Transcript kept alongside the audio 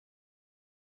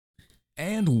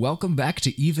And welcome back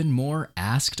to Even More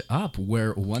Asked Up,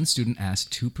 where one student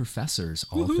asked two professors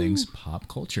all things pop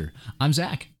culture. I'm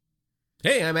Zach.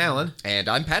 Hey, I'm Alan. And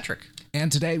I'm Patrick.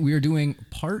 And today we are doing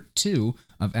part 2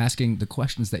 of asking the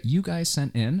questions that you guys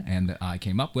sent in and that I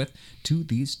came up with to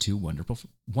these two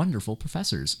wonderful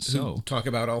professors. So Talk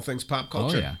about all things pop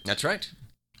culture. Oh yeah. That's right.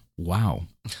 Wow.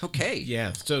 Okay.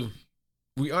 Yeah, so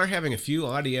we are having a few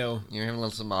audio You're having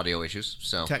some audio issues,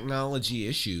 so. technology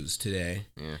issues today.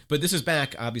 Yeah. But this is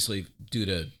back, obviously, due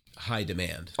to high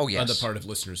demand Oh, yes. on the part of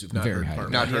listeners who've not Very heard high part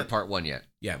demand. Not one heard yet. part one yet,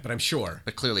 Yeah, but I'm sure.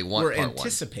 but clearly want We're part one.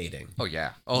 anticipating. Oh,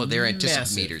 yeah. Oh, their Massive.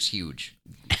 anticipometer's huge.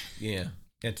 Yeah.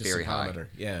 Very high. Anticipometer.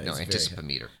 Yeah, No, it's very high.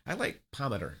 anticipometer. I like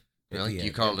pometer. at Really? the You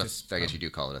end. call it I guess you do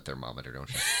call it a thermometer, don't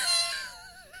you?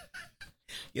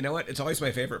 You know what? It's always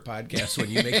my favorite podcast when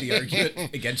you make the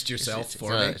argument against yourself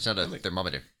for me. It's not a I'm like,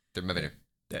 thermometer. Thermometer.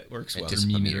 that works well.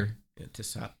 Anticipometer.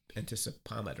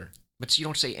 Anticipometer. But you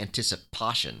don't say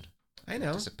anticipation. I know.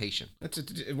 Anticipation.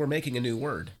 We're making a new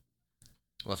word.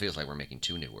 Well, it feels like we're making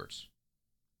two new words.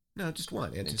 No, just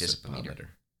one. Anticipometer. Anticipometer.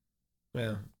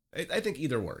 Well, I think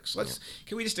either works.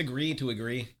 Can we just agree to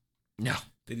agree? No.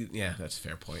 Yeah, that's a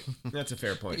fair point. That's a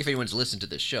fair point. If anyone's listened to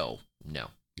this show, no.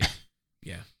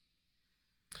 Yeah.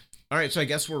 All right, so I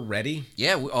guess we're ready.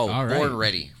 Yeah. All right. Born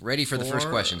ready. Ready for the first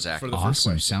question, Zach. for the first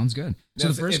Awesome. question. Sounds good. Now, So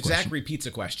the first if Zach question. repeats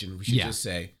a question, we should Yeah. just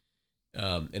say,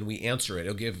 and we answer it.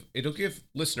 It'll give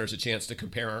listeners a chance to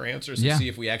compare our answers Yeah. and see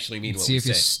if we actually mean what See we if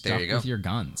you're say. stuck There you go. with your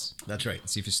guns. That's right.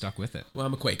 See if you're stuck with it. Well,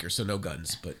 I'm a Quaker, so no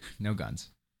guns, but No guns.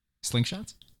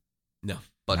 Slingshots? no.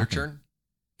 Butter Nothing. churn?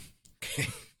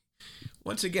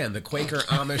 Once again, the Quaker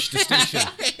Amish distinction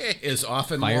is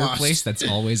often Fireplace lost, that's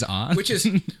always on. which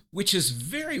is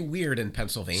very weird in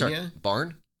Pennsylvania. Sorry,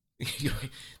 barn?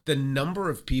 The number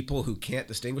of people who can't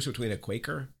distinguish between a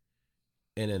Quaker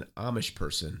and an Amish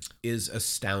person is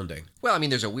astounding. Well, I mean,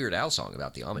 there's a Weird Al song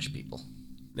about the Amish people.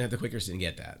 Now, the Quakers didn't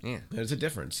get that. Yeah. There's a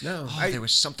difference. No, Oh, there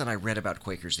was something I read about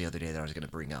Quakers the other day that I was going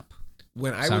to bring up.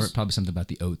 when I So was probably something about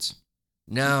the oats.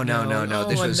 No. Oh,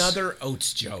 This was another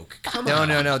Oates joke. Come no, on.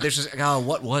 no. This was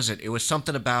what was it? It was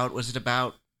something about. Was it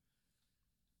about?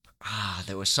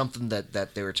 There was something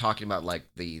that they were talking about, like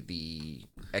the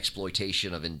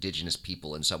exploitation of indigenous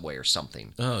people in some way or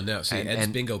something. Oh no! See, Ed's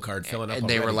And- bingo card filling up. And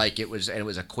they were already. like, it was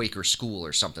a Quaker school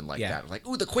or something like Yeah. that. Like,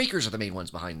 ooh, the Quakers are the main ones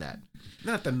behind that.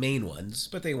 not the main ones,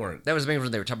 but they weren't. That was the main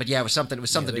one they were talking. But yeah, it was something. It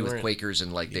was something they to do with weren't- Quakers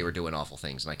and like they were doing awful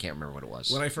things, and I can't remember what it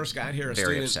was. When I first got here,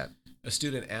 Very upset. a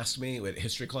student asked me at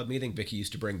history club meeting. Vicky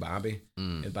used to bring Bobby,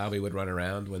 and Bobby would run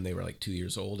around when they were like 2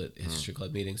 years old at history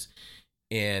club meetings.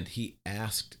 And he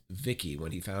asked Vicky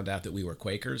when he found out that we were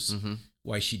Quakers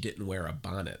why she didn't wear a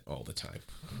bonnet all the time.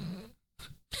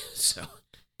 So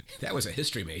that was a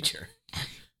history major.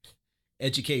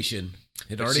 Education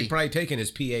had But already see- probably taken his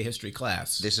PA history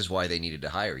class. This is why they needed to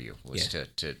hire you, was Yeah.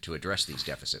 to address these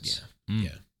deficits. Mm.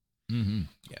 Yeah. Mm-hmm.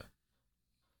 Yeah.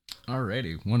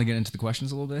 Alrighty. Want to get into the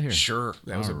questions a little bit here? Sure.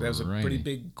 That was a pretty Alrighty.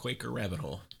 big Quaker rabbit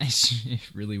hole. It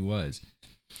really was.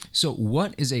 So,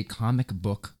 what is a comic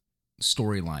book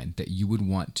storyline that you would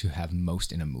want to have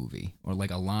most in a movie, or like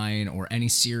a line, or any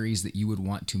series that you would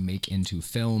want to make into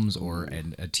films, or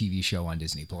a TV show on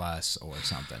Disney Plus, or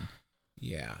something?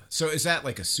 Yeah. So is that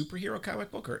like a superhero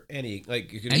comic book or any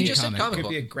like it could Any be, just said comic comic it book.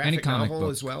 could be a book. graphic Any comic novel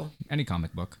book. as well? Any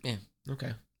comic book.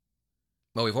 Okay.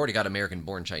 Well, we've already got American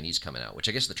Born Chinese coming out, which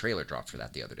I guess the trailer dropped for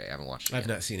that the other day. I haven't watched it I've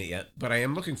yet. not seen it yet, but I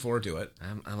am looking forward to it.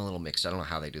 I'm a little mixed. I don't know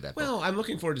how they do that. Well, I'm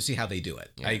looking forward to see how they do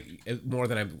it. Yeah. More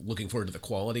than I'm looking forward to the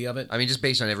quality of it. I mean, just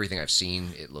based on everything I've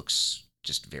seen, it looks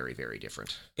just very, very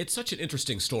different. It's such an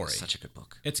interesting story. Such a good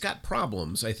book. It's got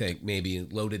problems, I think, maybe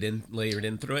layered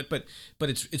in through it, but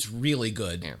it's really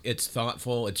good. Yeah. It's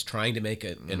thoughtful. It's trying to make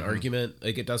an argument.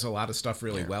 Like it does a lot of stuff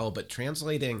really Yeah. well, but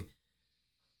translating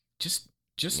just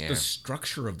Yeah. the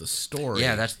structure of the story.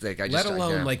 Yeah, that's the. let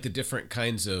alone yeah. like the different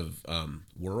kinds of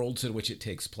worlds in which it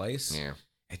takes place. Yeah.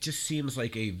 It just seems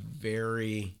like a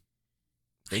very.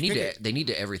 They need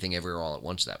to everything everywhere all at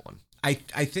once. That one. I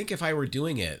think if I were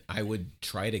doing it, I would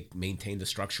try to maintain the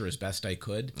structure as best I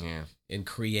could Yeah. and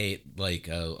create like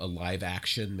a live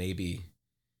action maybe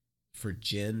for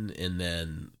Jin and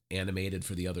then animated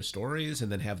for the other stories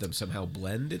and then have them somehow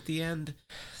blend at the end.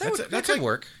 That That's could like-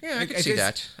 work. Yeah, I I could see guess-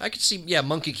 that. I could see. Yeah,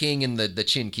 Monkey King and the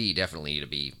Chin Key definitely need to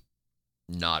be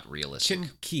not realistic.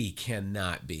 Chin Key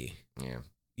cannot be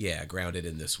Yeah. grounded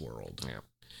in this world. Yeah.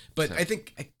 But So- I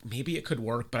think maybe it could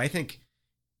work, but I think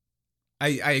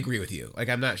I agree with you. Like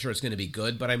I'm not sure it's going to be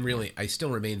good, but I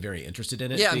still remain very interested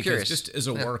in it. Yeah, I'm because curious. just as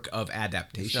a Yeah. work of If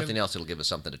adaptation. nothing else, it'll give us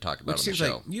something to talk about Which on the seems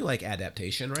show. like you like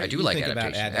adaptation, right? I do You like think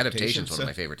about adaptation. Adaptation's one so- of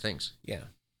my favorite things. Yeah.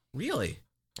 Really?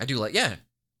 I do like. Yeah.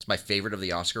 It's my favorite of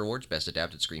the Oscar awards, Best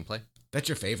Adapted Screenplay. That's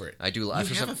your favorite. I do.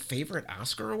 You have a favorite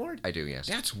Oscar award? I do, yes.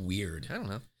 That's weird. I don't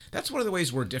know. That's one of the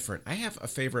ways we're different. I have a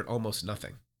favorite almost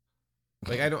nothing.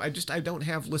 Like I don't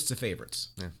have lists of favorites.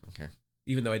 Yeah, okay.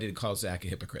 Even though I did call Zach a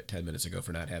hypocrite 10 minutes ago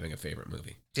for not having a favorite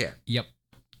movie. Yeah. Yep.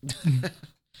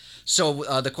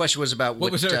 So the question was about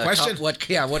what was the question? What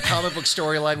comic book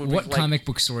storyline would What we like? comic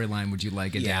book storyline would you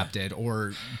like adapted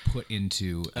or put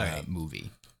into a right. movie?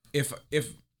 If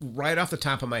right off the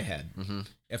top of my head, Mm-hmm.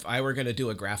 if I were going to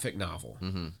do a graphic novel,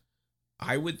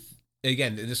 I would,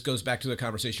 again, this goes back to the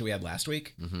conversation we had last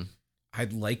week. Mm-hmm.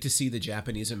 I'd like to see the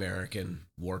Japanese-American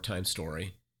wartime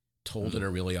story told in a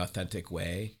really authentic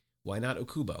way. Why not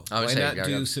Okubo? Why not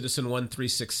do Citizen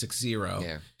 13660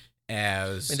 Yeah.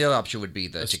 as... And the other option would be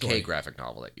the story. Decay graphic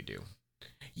novel that you do.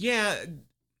 Yeah.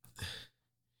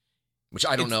 Which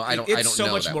I don't know. I don't It's so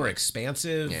know much that more way.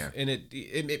 expansive, Yeah. and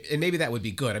and maybe that would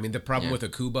be good. I mean, the problem Yeah.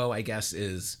 with Okubo, I guess,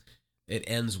 is it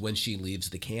ends when she leaves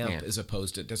the camp, Yeah. as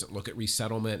opposed to it doesn't look at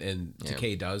resettlement, and Yeah.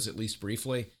 Decay does, at least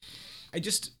briefly.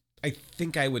 I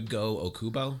think I would go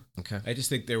Okubo. Okay. I just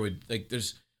think there would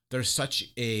there's such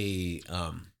a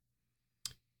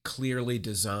clearly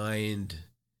designed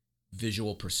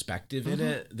visual perspective in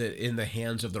it that in the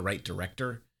hands of the right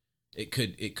director, it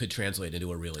could translate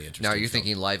into a really interesting. Now, are you film.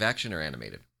 thinking live action or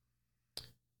animated?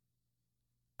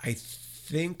 I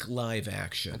think live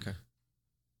action. Okay.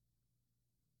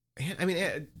 I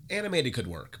mean, animated could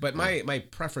work, but my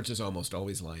preference is almost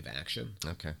always live action.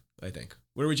 Okay. I think.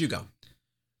 Where would you go?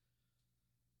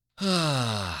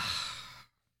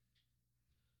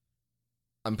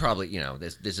 I'm probably,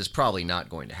 this is probably not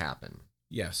going to happen,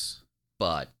 Yes.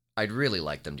 but I'd really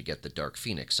like them to get the Dark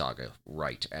Phoenix saga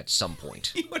right at some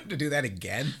point. You want them to do that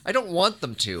again? I don't want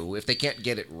them to if they can't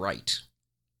get it right.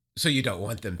 So you don't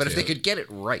want them But to. if they could get it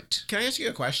right. Can I ask you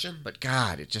a question? But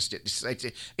God, it should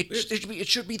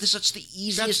be such the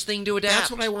easiest thing to adapt.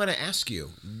 That's what I want to ask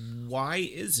you. Why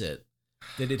is it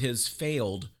that it has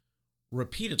failed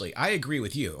repeatedly? I agree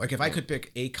with you. Like if I could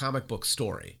pick a comic book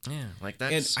story, Yeah, like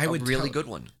that's I would a really good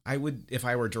one. I would, if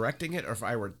I were directing it or if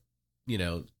I were,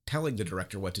 telling the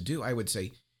director what to do, I would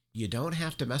say, you don't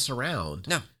have to mess around.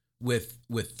 No. With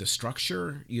the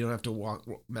structure, you don't have to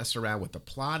mess around with the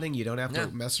plotting. You don't have to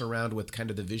mess around with kind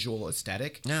of the visual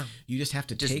aesthetic. No. You just have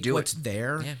to Just take do what's it.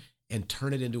 there Yeah. and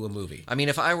turn it into a movie. I mean,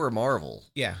 if I were Marvel,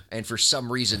 Yeah. and for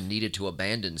some reason needed to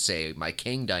abandon, say, my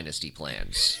King Dynasty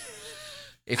plans,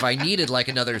 if I needed like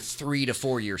another 3 to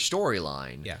 4 year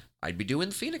storyline, Yeah. I'd be doing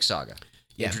the Phoenix Saga.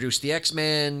 Yeah. Introduce the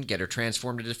X-Men, get her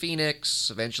transformed into Phoenix,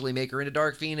 eventually make her into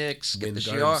Dark Phoenix, get the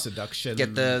Wingardium Shi'ar, Seduction.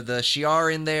 get the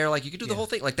Shi'ar in there. Like you could do the Yeah. whole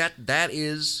thing. Like that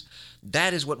is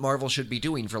what Marvel should be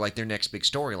doing for like their next big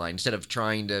storyline instead of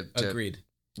trying to Agreed.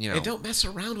 And don't mess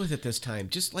around with it this time.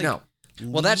 Just like No.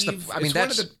 Well, that's the. leave- I mean, it's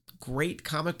that's one of the great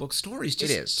comic book stories.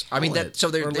 Just it is. tell I mean that. it, So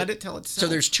there. or let it tell itself. So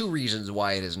there's 2 reasons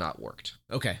why it has not worked.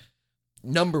 okay.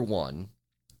 Number one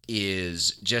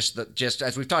is just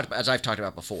as I've talked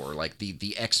about before, like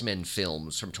the X-Men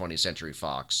films from 20th Century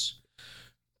Fox,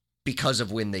 because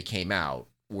of when they came out,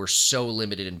 were so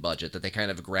limited in budget that they kind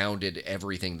of grounded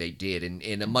everything they did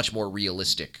in a much more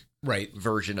realistic Right.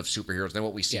 version of superheroes than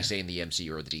what we see, Yeah. say, in the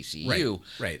MCU or the DCU.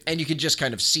 Right. And you can just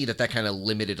kind of see that kind of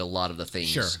limited a lot of the things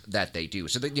Sure. that they do.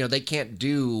 So that, they can't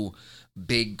do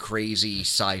big, crazy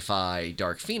sci-fi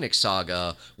Dark Phoenix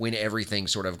saga when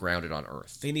everything's sort of grounded on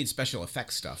Earth. They need special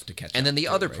effects stuff to catch up. And then the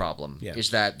to, other right? problem Yeah.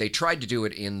 is that they tried to do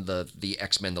it in the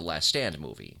X-Men The Last Stand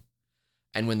movie.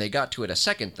 And when they got to it a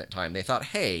second time, they thought,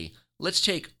 hey, let's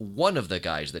take one of the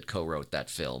guys that co-wrote that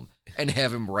film and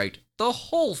have him write the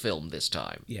whole film this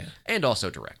time. Yeah. And also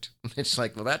direct. It's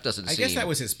like, well, that doesn't I seem... guess that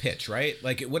was his pitch, right?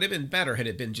 Like, it would have been better had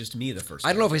it been just me the first time.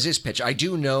 I don't know if it's his pitch. I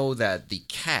do know that the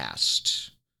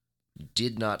cast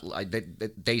did not...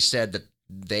 They said that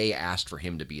they asked for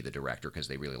him to be the director because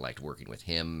they really liked working with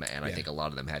him, and I Yeah. think a lot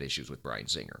of them had issues with Bryan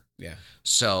Singer. Yeah.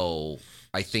 So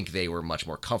I think they were much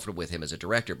more comfortable with him as a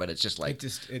director, but it's just like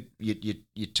It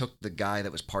you took the guy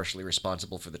that was partially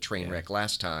responsible for the train Yeah. wreck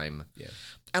last time. Yeah.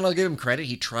 And I'll give him credit.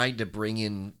 He tried to bring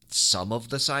in some of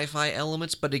the sci-fi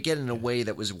elements, but again, in a way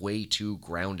that was way too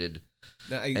grounded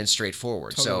no, I and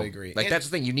straightforward. totally So, agree. like, And- that's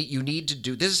the thing. You need to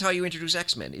do. This is how you introduce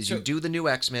X-Men. Is So- you do the new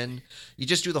X-Men. You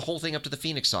just do the whole thing up to the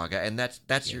Phoenix Saga, and that's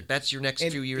your next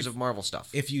And few years of Marvel stuff.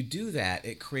 if you do that,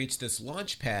 it creates this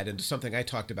launch pad into something I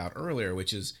talked about earlier,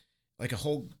 which is like a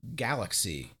whole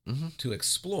galaxy Mhm. to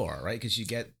explore, right? Because you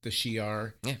get the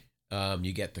Shi'ar, Yeah.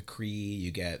 you get the Kree,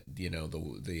 you get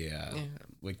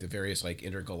like the various like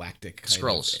intergalactic kind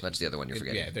Skrulls. of, That's the other one you're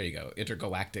forgetting. Yeah, there you go.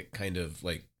 Intergalactic kind of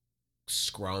like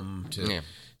scrum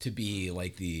to be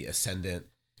like the Ascendant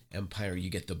Empire. You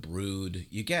get the Brood.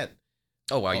 You get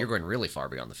Oh wow, you're going really far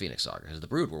beyond the Phoenix Saga because the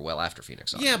Brood were well after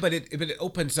Phoenix Saga. Yeah, but it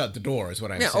opens up the door, is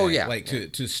what I'm Yeah, saying. oh, yeah, Like yeah.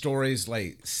 to stories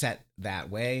like set that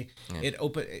way. Yeah.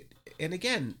 And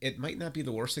again, it might not be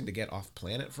the worst thing to get off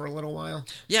planet for a little while.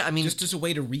 Yeah, I mean, Just as a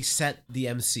way to reset the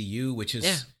MCU, which is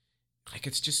Yeah. like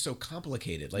it's just so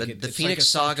complicated. Like the it's Phoenix like a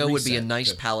soft Saga would be a reset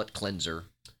nice to- palate cleanser.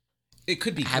 It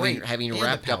could be Having great, having and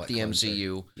wrapped up palate the cleanser.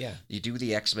 MCU, Yeah. you do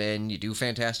the X-Men, you do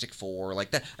Fantastic Four, like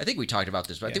that. I think we talked about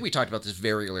this, but I Yeah. think we talked about this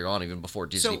very early on, even before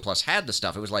Disney So- Plus had the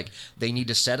stuff. It was like they need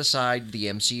to set aside the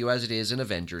MCU as it is in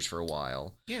Avengers for a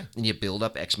while, Yeah. and you build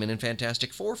up X-Men and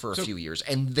Fantastic Four for a So- few years,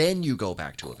 and then you go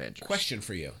back to Avengers. Question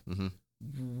for you. Mm-hmm.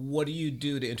 What do you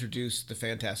do to introduce the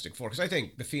Fantastic Four? Because I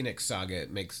think the Phoenix Saga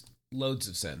makes loads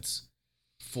of sense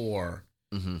for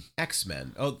Mm-hmm.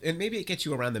 X-Men. Oh, and maybe it gets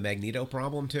you around the Magneto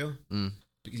problem too. Mm.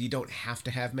 Because you don't have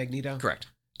to have Magneto Correct.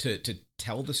 to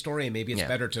tell the story, and maybe it's Yeah.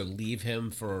 better to leave him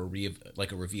for a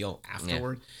reveal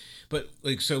afterward. But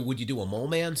like, so would you do a Mole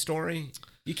Man story?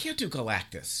 You can't do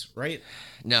Galactus, right?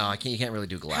 No, I can't. You can't really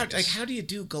do Galactus. How do you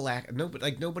do Galactus? No, but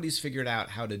like nobody's figured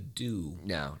out how to do.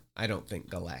 No, I don't think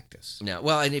Galactus. no.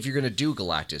 Well, and if you're going to do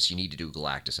Galactus, you need to do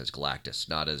Galactus as Galactus,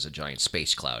 not as a giant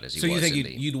space cloud as he So was. you think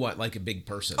in you'd want like a big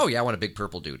person? Oh yeah, I want a big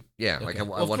purple dude. Yeah, Okay. like I,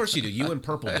 Well, I of want. course you do. You and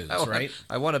purple dudes, I want, right?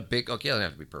 I want a big. Okay, it doesn't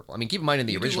have to be purple. I mean, keep in mind in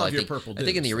the You do original, love I your think. purple I think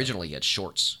in the dudes, though. original he had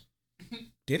shorts.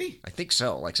 Did he? I think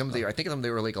so. Like some of the, I think some of the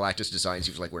early Galactus designs,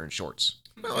 he was like wearing shorts,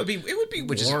 Well, it would be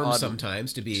Which is warm odd-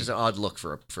 sometimes to be. which is an odd look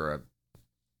for a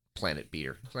planet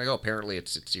beater. It's like, oh, apparently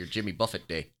it's your Jimmy Buffett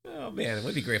day. Oh man, it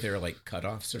would be great if they were like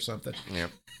cutoffs or something. Yeah,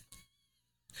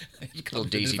 I'd little come to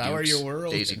Daisy devour Dukes. your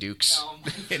world Daisy Dukes. Oh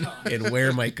my God. and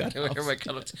wear my Where am I cutoffs.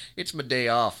 coming? It's my day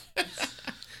off.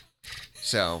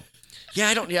 So, yeah,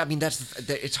 I don't. Yeah, I mean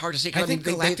it's hard to say. 'cause I think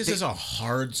mean, Galactus is a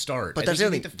hard start. But I that's the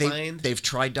think other you thing. need to find They've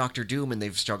tried Doctor Doom and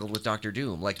they've struggled with Doctor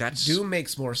Doom. Like that's Doom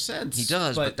makes more sense. He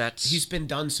does, but that's- he's been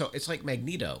done so. It's like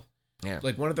Magneto. Yeah.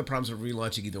 Like one of the problems with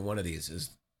relaunching either one of these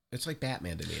is it's like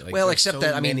Batman to me. Like, Well, there's except so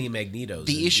that, I mean, many Magnetos.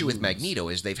 the and issue with Dooms. Magneto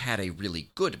is they've had a really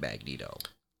good Magneto.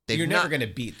 You're not- never going to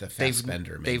beat the they've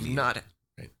Fassbender. They've Magneto. not.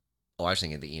 Right. Oh, I was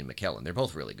thinking the Ian McKellen. They're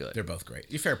both really good. They're both great.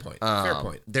 Fair point. Fair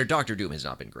point. Their Doctor Doom has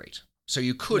not been great. So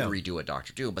you could No. redo a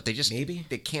Doctor Doom, but they just Maybe.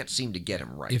 they can't seem to get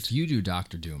him right. If you do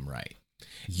Doctor Doom right,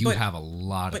 you But- have a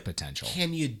lot of but potential.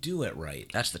 Can you do it right?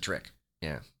 That's the trick.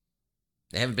 Yeah,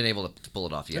 they haven't been able to pull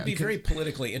it off yet. It'd be very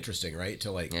politically interesting, right?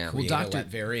 To like Yeah. create Well, a Dr.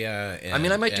 Latveria. And, I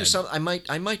mean, I might do and- some. I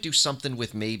might do something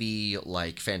with maybe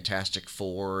like Fantastic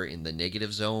Four in the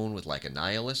negative zone with like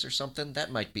Annihilus or something.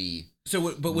 That might be. So,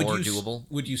 but more would you doable.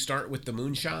 Would you start with the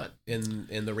moonshot in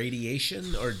the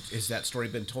radiation, or is that story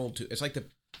been told to? It's like the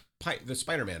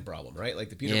Spider-Man problem, right?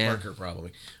 Like the Peter Yeah. Parker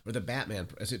problem, or the Batman.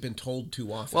 Has it been told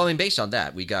too often? Well, I mean, based on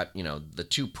that, we got the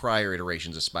two prior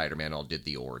iterations of Spider-Man all did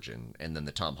the origin, and then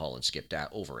the Tom Holland skipped out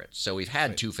over it. So we've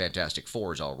had Right. two Fantastic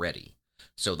Fours already.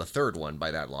 So the third one, by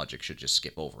that logic, should just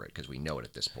skip over it because we know it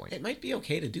at this point. it might be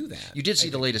okay to do that. You did see I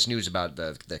the think. latest news about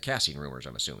the casting rumors,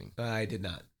 I'm assuming. I did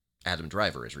not. Adam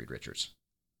Driver is Reed Richards.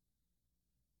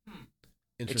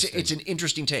 Interesting. It's an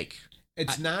interesting take.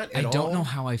 It's not. I At don't all. know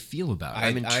how I feel about it. I'm I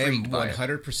am intrigued by it.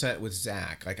 100% with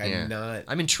Zach. Like Yeah. I'm not.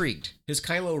 I'm intrigued. His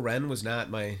Kylo Ren was not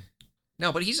my.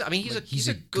 No, but he's a a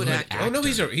good good actor. Oh no,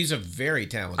 he's a very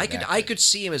talented. I actor. could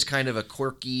see him as kind of a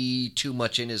quirky, too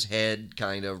much in his head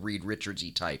kind of Reed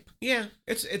Richardsy type. Yeah,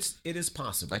 it is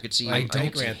possible. I could see I him.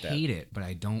 don't grant that. hate it, but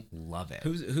I don't love it.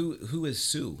 Who is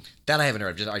Sue? That I haven't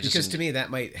heard. I just Because seen- to me that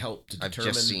might help to I've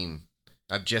determine.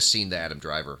 I've just seen the Adam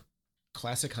Driver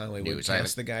Classic Hollywood. news. I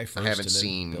Cast the guy first. haven't and then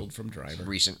seen build from driver.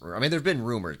 recent. I mean, there've been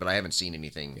rumors, but I haven't seen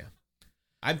anything. Yeah.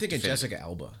 I'm thinking definitive. Jessica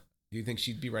Alba. Do you think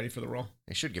she'd be ready for the role?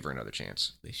 They should give her another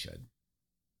chance. They should.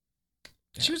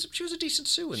 She was a decent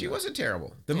Sue. She wasn't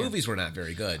terrible. The Yeah. movies were not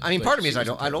very good. I mean, but part of me she is I'd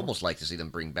wasn't terrible. almost like to see them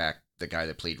bring back the guy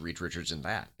that played Reed Richards in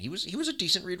that. He was a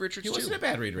decent Reed Richards He too. wasn't a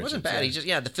bad Reed He Richards. wasn't bad. yeah. He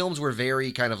just the films were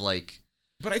very kind of like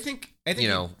But I think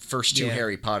first two yeah.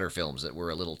 Harry Potter films that were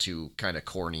a little too kind of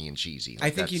corny and cheesy. I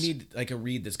Like, think you that's- need like a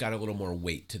Reed that's got a little more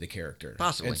weight to the character.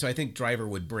 Possibly. And so I think Driver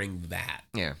would bring that.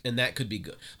 Yeah. And that could be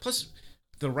good. Plus,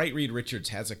 the right Reed Richards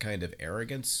has a kind of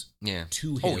arrogance Yeah.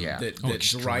 to him Oh, yeah. that, Oh, that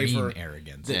extreme Driver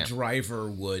arrogance. that Yeah.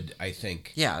 Driver would, I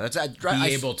think, Yeah, that's be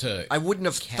able to. I wouldn't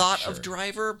have thought capture. of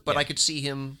Driver, but Yeah. I could see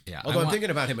him. Yeah, Although I I'm want-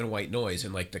 thinking about him in White Noise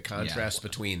and like the contrast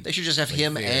between They should just have Like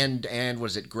him Vera. and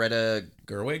was it Greta?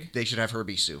 Gerwig. They should have her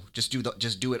be Sue. Just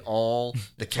do it all.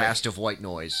 The cast of White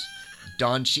Noise.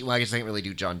 Don Cheadle. Well, I guess they can't really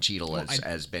do John Cheadle Well,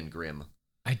 as Ben Grimm.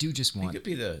 I do just He want. could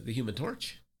be the Human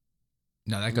Torch.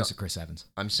 No, that goes to Chris Evans.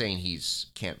 I'm saying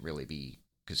can't really be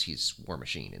because he's War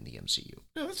Machine in the MCU.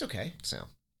 No, that's okay. So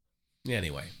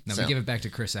Anyway, No, So- we give it back to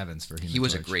Chris Evans for Human he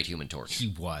was a Torch. great Human Torch. He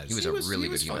was. He was He a was- really he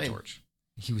good was Human fine. Torch.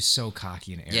 he was so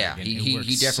cocky and arrogant. Yeah, It he worked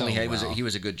definitely so was well. he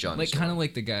was a good John. like Storm. kind of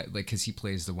like the guy, like because he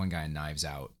plays the one guy in Knives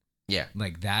Out. Yeah.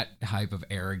 Like that type of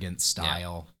arrogant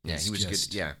style. Yeah, is he was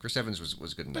just, good. Yeah, Chris Evans was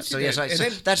good in But that. see So yes, that- and so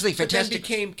then- that's the but then fantastic.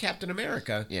 became Captain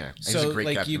America. Yeah, he's So a great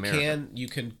like Captain you America.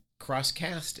 can cross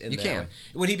cast in You that can. way.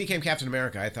 When he became Captain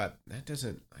America, I thought that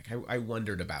doesn't like I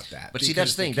wondered about that. But see,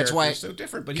 that's because the thing. the That's why- character's so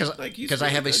different. But he's Because I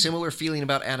really have a good. similar feeling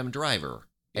about Adam Driver.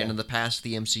 And Yeah. in the past,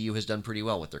 the MCU has done pretty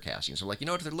well with their casting. So, like, you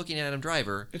know what? If they're looking at Adam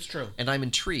Driver, It's true. and I'm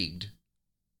intrigued,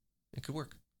 it could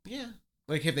work. Yeah.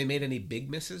 Like, have they made any big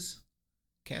misses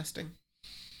casting?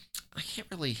 I can't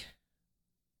really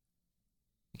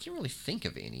think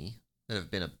of any that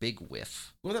have been a big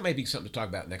whiff. Well, that might be something to talk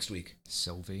about next week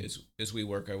Sylvie. as we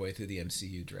work our way through the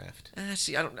MCU draft.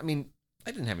 See, I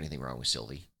didn't have anything wrong with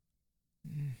Sylvie.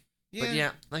 Yeah. But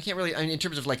yeah, I can't really. I mean, in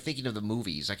terms of like thinking of the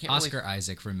movies, I can't Oscar really.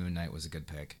 Isaac for Moon Knight was a good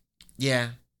pick.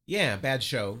 Yeah, Yeah. Bad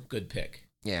show. Good pick.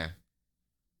 yeah.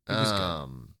 It was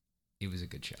good. It was a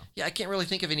good show. Yeah, I can't really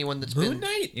think of anyone that's Moon been.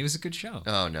 It It was a good show.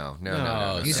 Oh no.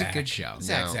 No, it was Zach. a good show.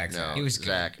 Zach. It was good.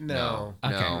 Zach. No. No.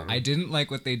 Okay, no. I didn't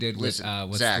like what they did with Listen,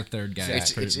 what's Zach, the third guy? Zach.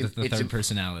 The third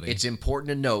personality. It's important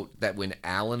to note that when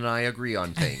Alan and I agree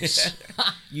on things,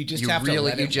 You just you have to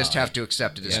let you it just lie. have to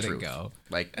accept it as Let it truth. go.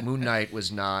 Like Moon Knight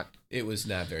was not. It was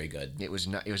not very good. It was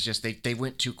not. It was just they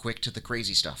went too quick to the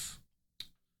crazy stuff.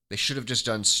 They should have just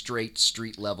done straight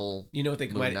street level. You know what they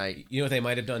Moon might? Knight. You know what they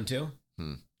might have done too?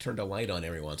 Hmm. Turned a light on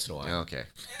every once in a while. Okay.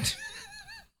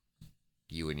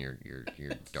 You and your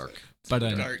dark. but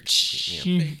Dark. Yeah.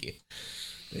 Thank you.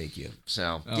 Thank you.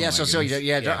 So Oh yeah, my so goodness.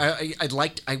 yeah. Yeah.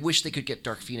 I wish they could get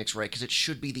Dark Phoenix right because it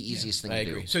should be the easiest thing I to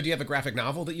agree. do. So, do you have a graphic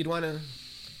novel that you'd want to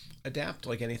adapt?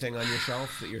 Like anything on your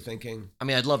shelf that you're thinking? I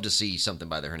mean, I'd love to see something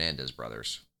by the Hernandez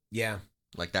brothers. Yeah,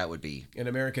 Like that would be. an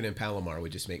American in Palomar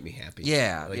would just make me happy.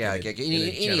 Yeah, Like yeah. in a- like in a any of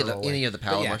the general way. any of the But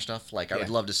Palomar yeah. stuff. Like I would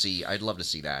Yeah. love to see. I'd love to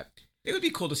see that. It would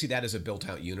be cool to see that as a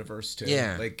built-out universe too.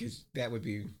 Yeah. like that would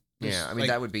be. Yeah, I mean, like,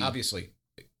 that would be- obviously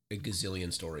a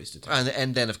gazillion stories to tell.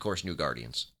 And then of course New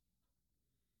Guardians.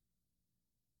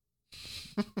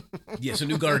 Yeah, so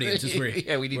New Guardians is where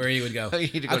Yeah, we need where to- you would go. we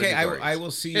need to go to Okay, New I Guardians.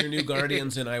 will see your New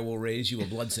Guardians and I will raise you a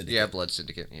Blood Syndicate. Yeah, Blood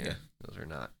Syndicate. Yeah, Yeah. those are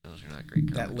not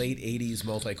great. That comics. late '80s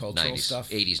multicultural 90s, stuff.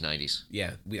 80s, 90s.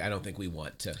 Yeah, I don't think we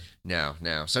want to. No.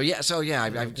 So yeah. I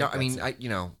don't think I mean, that's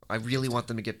I really want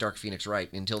them to get Dark Phoenix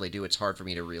right. Until they do, it's hard for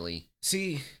me to really.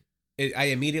 See, I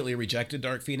immediately rejected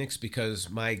Dark Phoenix because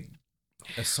my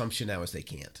assumption now is they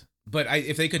can't. But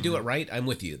if they could do it right, I'm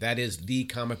with you. That is the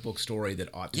comic book story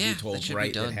that ought to Yeah, be that told should be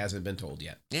right done. that hasn't been told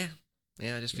yet. Yeah.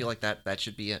 I just feel like that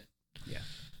should be it. Yeah.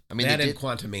 I mean, that they and did.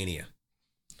 Quantumania.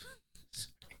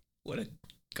 What a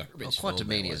garbage Well, film that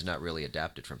Quantumania was. is not really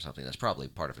adapted from something. That's probably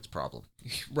part of its problem.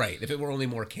 Right. If it were only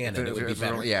more canon, it would be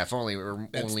better. If only we're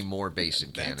That's- only more based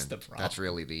in canon. that's the problem. That's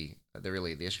really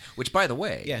the issue. Which, by the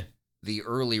way, Yeah. the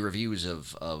early reviews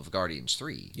of Guardians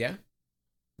 3 Yeah.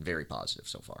 very positive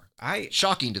so far. I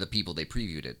Shocking to the people they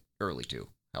previewed it early to.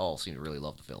 All seem to really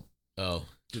love the film.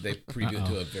 did they preview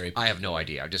to a very? I have no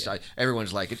idea.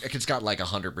 Everyone's like it's got like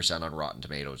 100% on Rotten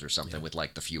Tomatoes or something with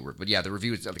like the fewer. But yeah, the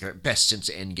reviews are like best since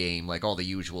Endgame, like all the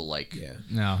usual like. Yeah.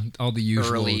 No, all the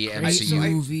usual Early great MCU.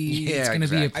 movie. Yeah, it's gonna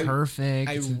exactly. be perfect.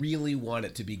 I really want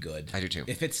it to be good. I do too.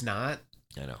 If it's not,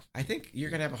 I know. I think you're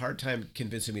gonna have a hard time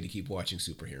convincing me to keep watching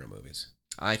superhero movies.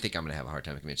 I think I'm gonna have a hard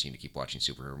time convincing you to keep watching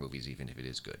superhero movies, even if it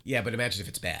is good. Yeah, but imagine if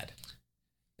it's bad.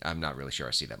 I'm not really sure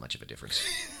I see that much of a difference.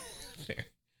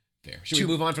 Fair. Should we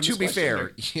move on from to this be question, fair,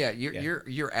 or- yeah,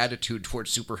 your attitude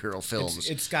towards superhero films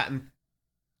It's gotten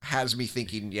has me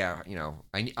thinking,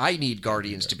 I need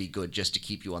Guardians to be good just to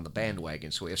keep you on the bandwagon,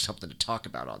 so we have something to talk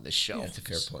about on this show. Yeah, it's a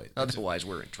fair point. Otherwise,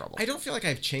 we're in trouble. I don't feel like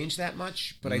I've changed that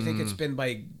much, but I think it's been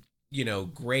by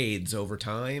grades over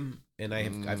time, and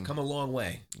I've come a long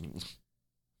way.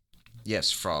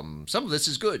 Yes, from some of this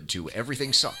is good to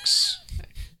everything sucks.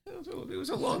 It was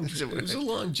a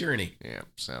long journey. Yeah.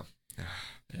 So,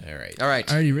 All right. all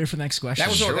right. Are you ready for the next question? That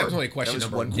was Sure. only question That was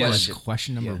number one one. Yes, question.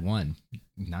 question number Yeah. one.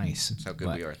 Nice. That's how good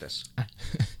But we are at this.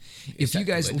 if you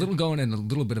guys, good? going in a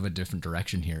little bit of a different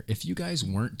direction here, if you guys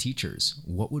weren't teachers,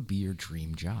 what would be your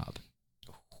dream job?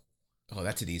 Oh,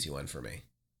 that's an easy one for me.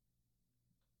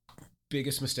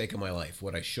 Biggest mistake of my life.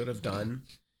 What I should have done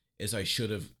is I should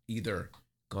have either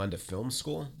gone to film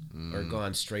school or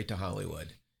gone straight to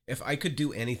Hollywood. If I could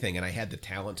do anything and I had the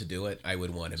talent to do it, I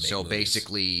would want to make So movies.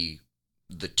 basically,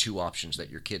 the two options that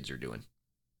your kids are doing.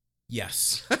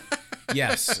 Yes.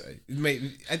 Yes.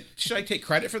 Should I take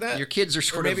credit for that? Your kids are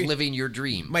sort of maybe- living your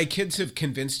dream. My kids have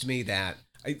convinced me that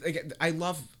I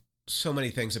love so many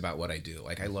things about what I do.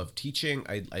 Like I love teaching.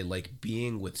 I like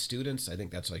being with students. I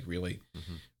think that's like really,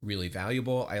 really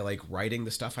valuable. I like writing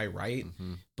the stuff I write,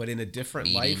 but in a different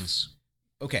Meetings, life.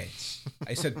 Okay,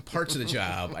 I said parts of the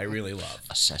job I really love.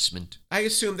 assessment. I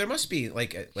assume there must be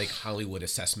like Hollywood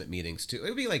assessment meetings too. It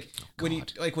would be like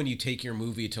when you take your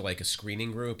movie to like a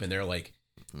screening group and they're like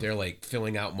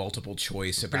filling out multiple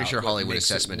choice about. Pretty sure what Hollywood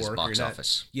makes it assessment is work or box not.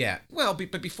 office. Yeah, well,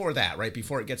 but before that, right?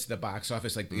 Before it gets to the box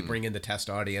office, like they bring in the test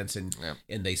audience and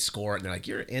they score it, and they're like,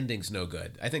 your ending's no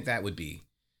good. I think that would be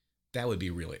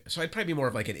really. So I'd probably be more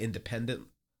of like an independent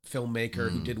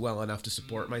filmmaker who did well enough to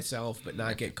support myself, but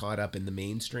not get caught up in the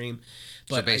mainstream.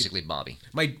 But So basically, Bobby.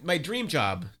 my dream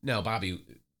job. No, Bobby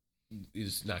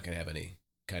is not going to have any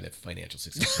kind of financial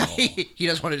success at all. He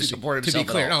doesn't want to support To himself.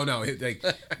 be clear, at all. no, like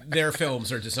their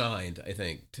films are designed, I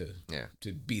think,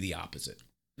 to be the opposite.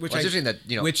 Which Well, it's interesting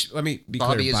that which let me be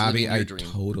Bobby clear, is Bobby, living your I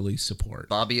dream. totally support.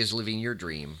 Bobby is living your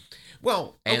dream,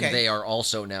 Well, and okay. they are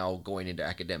also now going into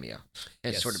academia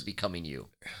and Yes. sort of becoming you.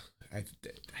 I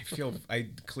feel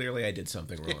I did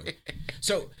something wrong.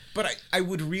 So, but I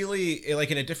would really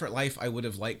like in a different life, I would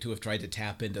have liked to have tried to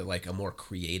tap into like a more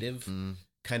creative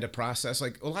kind of process.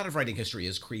 Like a lot of writing history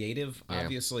is creative,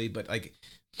 obviously, but like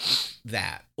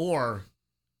that or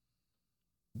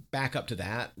back up to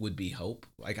that would be Hope.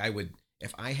 Like I would,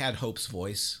 if I had Hope's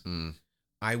voice,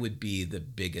 I would be the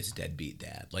biggest deadbeat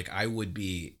dad. Like I would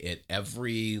be at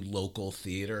every local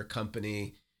theater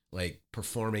company, like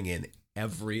performing in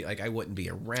every, like I wouldn't be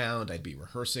around. I'd be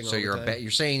rehearsing. So all you're the time.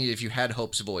 you're saying if you had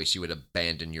Hope's voice, you would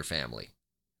abandon your family.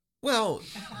 Well,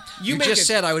 You make just it-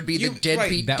 said I would be the you-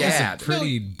 deadbeat That dad. was a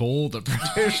pretty bold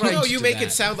approach. No, you to make that.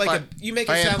 it sound like you make if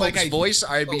I it had sound like Hope's I voice,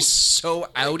 I'd be so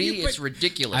outy. you- It's but-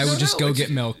 ridiculous. I would just No, go it's- get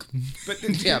milk. But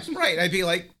Yeah. right, I'd be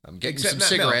like, I'm getting except some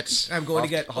not milk. cigarettes I'm going to off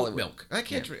get oat Hollywood. milk. I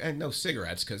can't drink no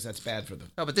cigarettes because that's bad for the.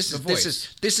 No, but this the is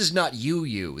voice. this is not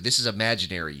you. This is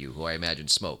imaginary you, who I imagine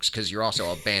smokes, because you're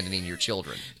also abandoning your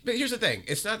children. But here's the thing: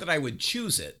 it's not that I would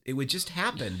choose it; it would just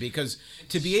happen because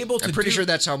to be able to. I'm pretty do, sure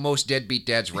that's how most deadbeat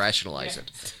dads rationalize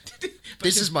it.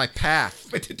 This is my path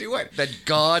But to do what? that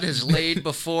God has laid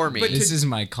before me, This is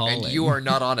my calling. and you are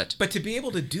not on it. But to be able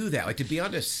to do that, like to be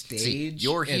on a See, stage,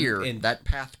 you're and- here. and That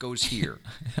path goes here.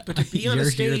 but to be on You're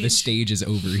a stage, here. The stage is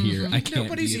over here. I can't.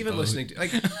 nobody's be even above. listening to.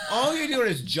 Like all you're doing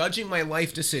is judging my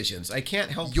life decisions. I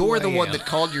can't help. You're who the I one am. that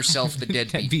called yourself the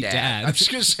deadbeat Deadbeat dad. dad. I'm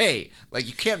just gonna say, like,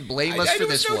 you can't blame us I, for there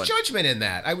was this no one. judgment in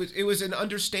that. It was an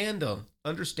understandable.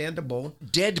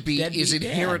 Deadbeat is Deadbeat dad.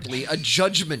 inherently a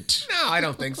judgment. No, I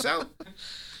don't think so.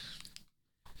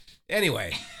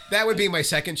 Anyway, that would be my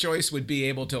second choice. Would be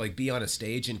able to like be on a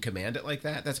stage and command it like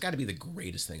that. That's got to be the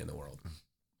greatest thing in the world.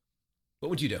 What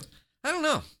would you do? I don't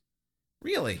know.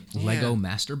 Really? Lego Yeah.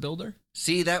 Master Builder.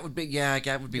 See, that would be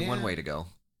that would be one Yeah. way to go.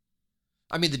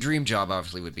 I mean, the dream job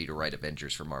obviously would be to write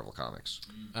Avengers for Marvel Comics.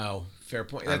 Oh, fair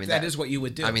point. I mean, that that- is what you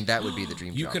would do. I mean, that would be the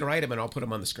dream you job. can write them and I'll put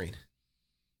them on the screen.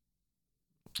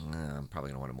 I'm probably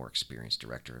gonna want a more experienced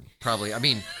director. Probably. I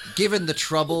mean, given the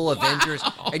trouble Avengers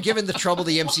and given the trouble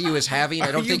the MCU is having, I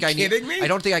Are don't you think I need. kidding me? I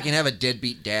don't think I can have a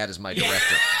deadbeat dad as my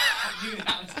director.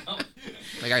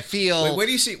 Like I feel. Wait, what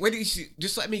do you see? What do you see?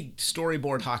 Just let me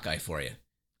storyboard Hawkeye for you.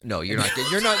 No, you're not.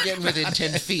 You're not getting within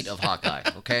 10 feet of Hawkeye.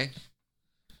 Okay,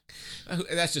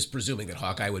 That's just presuming that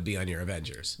Hawkeye would be on your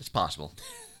Avengers. it's possible.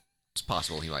 It's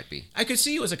possible he might be. I could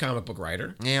see you as a comic book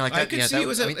writer. Yeah, like that. I could yeah, see that you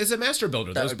would- as a, I mean, as a master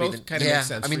builder. that Those would be both the- kind of yeah, make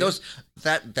sense. I mean, for you.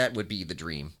 those that would be the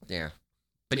dream. Yeah,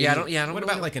 but Maybe- yeah, I don't. Yeah, I don't. What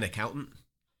really about like an accountant?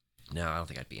 No, I don't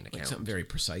think I'd be an Like accountant. something very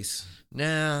precise.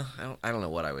 No, I don't know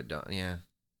what I would do. Yeah,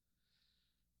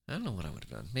 I don't know what I would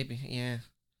have done. Maybe. Yeah,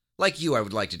 like you, I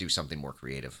would like to do something more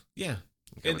creative. Yeah.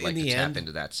 I would In like to the tap end-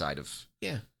 into that side of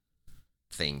Yeah.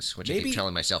 things, which I Maybe- keep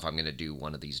telling myself I'm going to do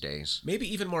one of these days. Maybe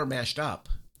even more mashed up.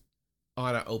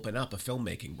 Ought to open up a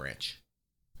filmmaking branch.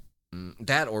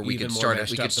 That, or we Even could more start.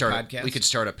 mashed We up could the start. podcast? We could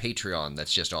start a Patreon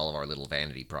that's just all of our little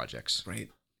vanity projects. Right.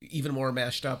 Even more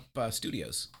mashed up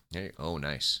studios. Oh,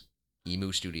 nice.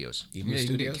 Emu Studios. Emu Yeah, you can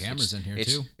Studios. get cameras in here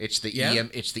It's too. it's the Yeah?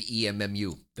 It's the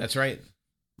EMMU. That's right.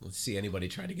 Let's see anybody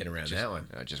try to get around that one.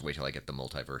 Just wait till I get the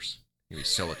multiverse. You'll be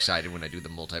so excited when I do the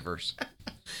multiverse.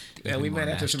 Yeah, we Even might more have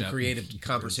to have mashed some up. creative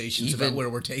conversations Even- about where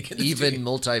we're taking this. Even to.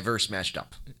 multiverse mashed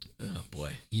up. Oh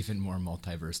boy, Even more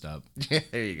multiversed up.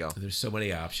 There you go. there's so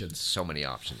many options. So many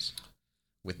options.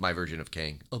 With my version of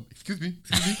Kang. Excuse me.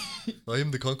 I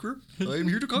am the conqueror. I am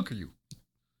here to conquer you.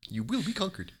 You will be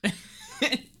conquered.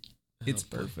 It's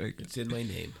perfect. It's in my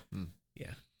name.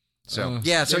 Yeah. So Uh,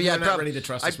 yeah, so Maybe yeah, we're not prob- ready to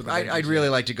trust us with I'd Avengers really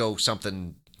yet. like to go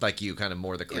something like you, kind of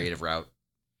more the creative route.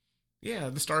 Yeah,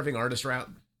 the starving artist route.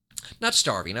 Not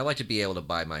starving. I like to be able to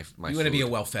buy my You want to be a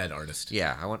food. well-fed artist.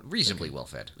 Yeah, I want reasonably well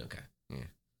fed. Okay. Yeah.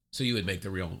 So you would make the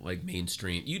real like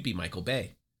mainstream. You'd be Michael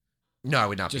Bay. No, I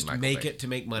would not Just be Michael make Bay. it to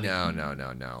make money.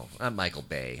 No. I'm Michael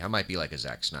Bay. I might be like a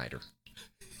Zack Snyder.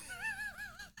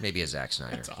 Maybe a Zack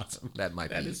Snyder. That's awesome. That might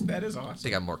That be. is awesome. I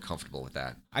think I'm more comfortable with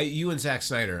that. You and Zack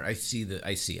Snyder. I see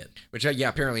it. Which, yeah,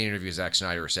 apparently in an interview, Zack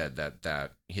Snyder said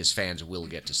that his fans will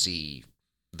get to see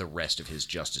the rest of his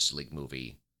Justice League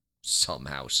movie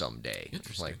somehow, someday.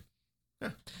 Interesting. Like,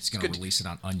 He's going to good. release it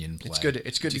on Onion Play. it's good.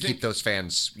 It's good Do to you keep those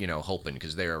fans, hoping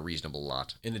because they're a reasonable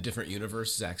lot. In a different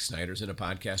universe, Zack Snyder's in a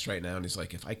podcast right now, and he's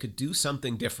like, if I could do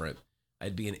something different,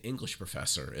 I'd be an English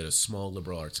professor at a small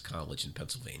liberal arts college in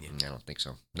Pennsylvania. I don't think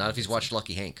so. Not if he's watched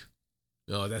Lucky Hank.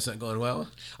 No, that's not going well.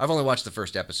 I've only watched the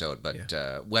first episode, but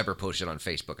Yeah. Weber posted on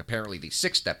Facebook. Apparently, the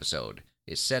 6th episode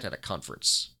is set at a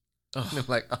conference. Oh. I'm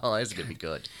like, oh, that's gonna be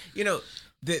good.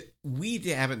 That we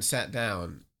haven't sat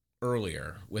down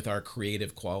earlier with our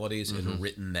creative qualities and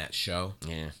written that show.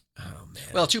 Yeah. Oh man.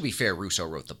 Well, to be fair, Russo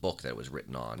wrote the book that it was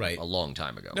written on Right. a long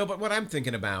time ago. no, but what I'm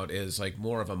thinking about is like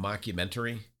more of a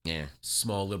mockumentary, Yeah.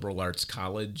 small liberal arts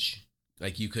college.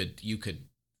 Like you could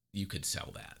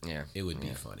sell that. Yeah. It would be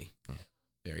Yeah. funny.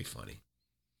 Very funny.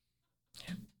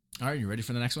 All right, you ready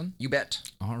for the next one? You bet.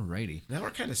 All righty. Now we're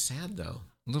kind of sad though.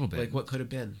 A little bit. Like what could have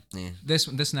been. Yeah.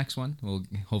 This next one will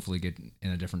hopefully get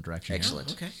in a different direction. here. Excellent.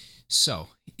 Oh, okay. So,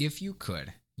 if you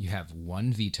could, you have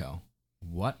one veto.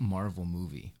 What Marvel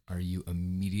movie are you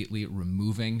immediately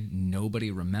removing? Nobody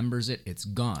remembers it. It's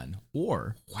gone.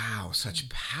 Or Wow, such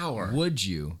power. would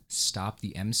you stop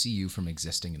the MCU from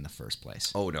existing in the first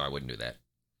place? Oh no, I wouldn't do that.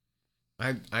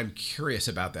 I'm curious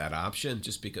about that option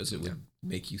just because it would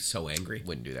make you so angry.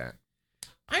 Wouldn't do that.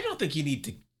 I don't think you need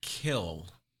to kill.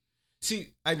 See,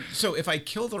 so if I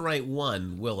kill the right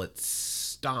one, will it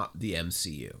stop the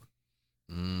MCU?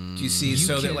 Do you see? You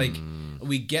So that can- like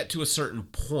we get to a certain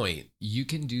point, You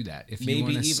can do that. If you maybe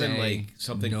wanna even say like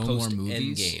something no post more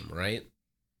movies, Endgame, right?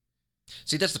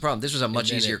 See, that's the problem. This was a much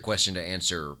then easier it- question to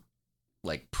answer,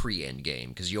 like pre-Endgame,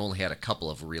 because you only had a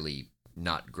couple of really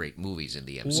not great movies in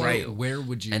the MCU. Right. Where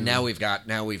would you? And now we've got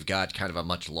kind of a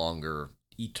much longer.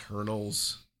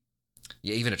 Eternals.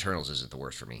 Yeah, even Eternals isn't the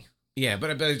worst for me. Yeah,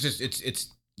 but it's just it's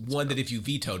one that if you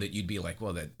vetoed it, you'd be like,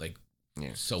 well, that like,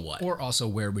 Yeah. so what? Or also,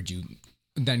 where would you?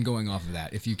 Then going off of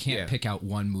that, if you can't Yeah. pick out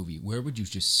one movie, where would you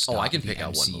just stop Oh, I can the pick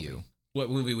out one MCU? movie. What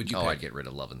movie would you Oh, pick? I'd get rid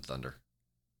of Love and Thunder.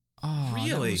 Oh, that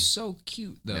Really? was so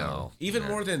cute though. No, Even no.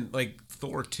 more than like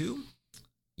Thor 2?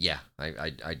 Yeah,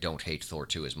 I don't hate Thor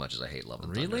 2 as much as I hate Love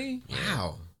and Thunder. Really? Yeah.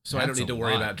 Wow. So I don't That's need to a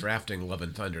worry lot. about drafting Love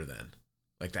and Thunder then.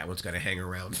 Like that one's going to hang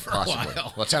around for Possibly. a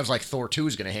while. Well, it sounds like Thor 2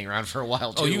 is going to hang around for a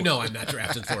while too. Oh, you know I'm not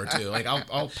drafting Thor 2. Like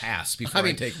I'll pass before I I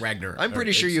mean, take Ragnar. I'm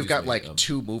pretty or, sure you've excuse got me, like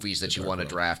 2 movies that the you Dark want to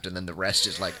World. draft, and then the rest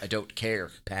is like I don't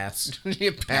care. pass.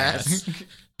 You pass.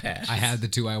 Pass. I had the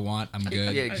two I want. I'm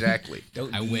good. Yeah, exactly.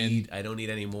 Don't I need, win. I don't need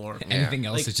any more. Anything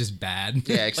else Like- is just bad.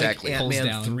 Yeah, exactly. Like Pulls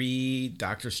Ant-Man down. 3,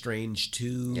 Doctor Strange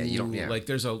 2. Yeah, you don't- yeah. Like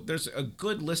there's a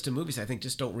good list of movies I think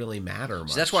just don't really matter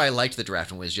much. So that's why I liked the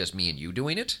draft when it was just me and you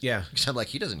doing it. Yeah. Because I'm like,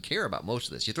 he doesn't care about most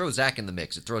of this. You throw Zach in the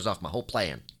mix, it throws off my whole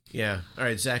plan. Yeah. All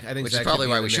right, Zach. I think Which Zach is probably could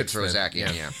be why in we the should mix throw then. Zach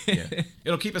in, yeah. Yeah.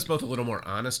 It'll keep us both a little more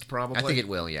honest, probably. I think it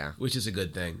will, yeah. Which is a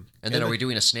good thing. And then are we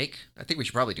doing a snake? I think we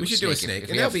should probably do We a should snake. do a snake, If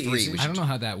and we have that'll be 3, easy. we I should. don't know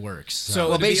how that works. So- Well,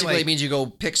 it'd be basically, like- it means you go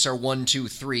picks are 1, 2,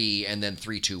 3, and then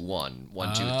 3, 2, 1.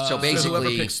 1, 2. Oh. So So basically,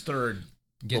 whoever picks third.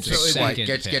 gets will a pick- second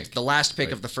gets pick. the last pick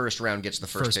Right. of the first round gets the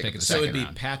first pick of the So second it'd be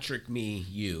round. Patrick, me,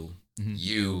 you.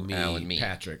 You, me, Al, and me.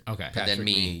 Patrick. Okay. Patrick, then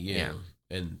me, you. yeah.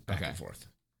 And back Okay. and forth.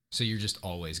 So you're just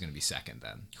always going to be second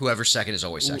then. Whoever's second is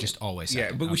always second. Just always Yeah,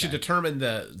 second. but we should Okay. determine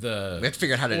the We have to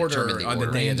figure out how to order determine the on order.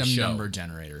 the day of the random show. number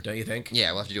generator. Don't you think?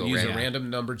 Yeah, we'll have to do a Use random. a random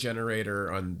number generator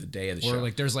on the day of the Or show.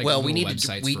 like there's like Well, we little need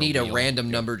websites we for need a wheel.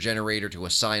 random number generator to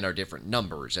assign our different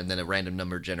numbers, and then a random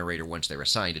number generator once they're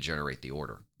assigned to generate the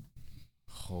order.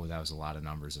 Oh, that was a lot of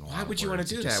numbers and a lot Why of would you want words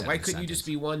to do just that? said Why in a couldn't you just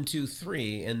sentence. be 1, 2,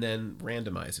 3 and then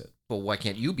randomize it? Well, why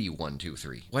can't you be 1, 2,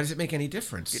 3? Why does it make any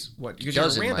difference? What? Because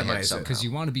does you're in my gonna head randomize it. somehow. Because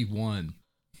you want to be one.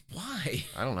 Why?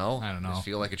 I don't know. I don't know. just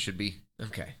feel like it should be.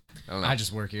 Okay. I don't know. I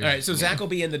just work here. All right. So Zach will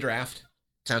be in the draft.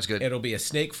 Sounds good. It'll be a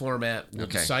snake format. We'll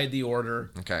Okay. decide the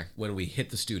order Okay. when we hit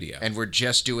the studio. And we're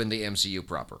just doing the MCU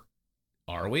proper.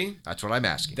 Are we? That's what I'm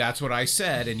asking. That's what I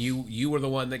said, and you were the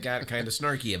one that got kind of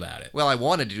snarky about it. Well, I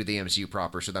wanted to do the MCU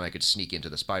proper so then I could sneak into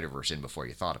the Spider-Verse in before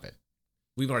you thought of it.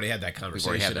 We've already had that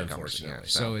conversation. that unfortunately.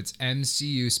 conversation, So it's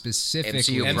MCU specifically.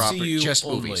 MCU proper. MCU just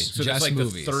only. movies. So that's Just like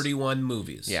movies. the 31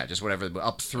 movies. Yeah, just whatever.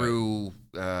 Up through,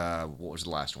 what was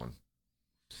the last one?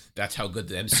 That's how good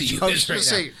the MCU I was is going right to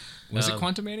say, Was Um, it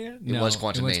Quantumania? it was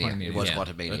Quantumania. It was Yeah.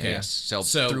 Quantumania, Okay. yes. So,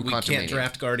 So through we Quantumania. can't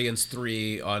draft Guardians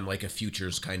 3 on like a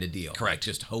futures kind of deal. Correct. Like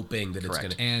just hoping that Correct.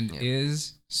 it's going to... And Yeah.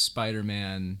 is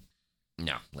Spider-Man,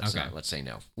 No, let's Okay. not. Let's say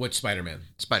no. Which Spider-Man?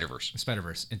 Spider-Verse.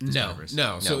 Spider-Verse. Into No, Spider-Verse.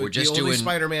 no. So we're just the only doing-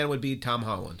 Spider-Man would be Tom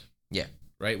Holland, Yeah,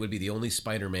 right? Would be the only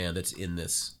Spider-Man that's in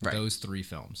this. right. Those 3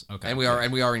 films. Okay. and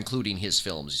we are including his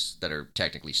films that are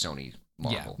technically Sony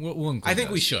Marvel. Yeah, we'll include I think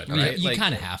we those. should, I mean, right? You Like-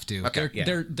 kind of have to. Okay,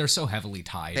 They're so heavily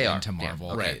tied They are, into yeah,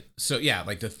 Marvel. okay. Right. So yeah,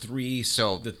 like the three.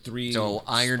 So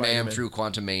Iron Man Spider-Man- through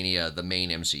Quantumania, the main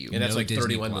MCU, and that's No like Disney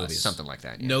 31 Plus. movies. something like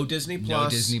that. Yeah. No Disney Plus. No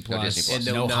Disney Plus. Disney Plus.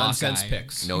 And no, nonsense Hawkeye.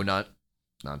 picks. No, not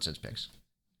nonsense picks.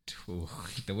 Ooh,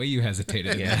 the way you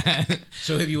hesitated. Yeah. Yeah.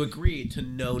 So have you agreed to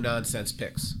no nonsense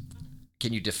picks?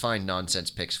 Can you define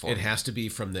nonsense picks for It me? has to be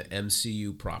from the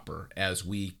MCU proper, as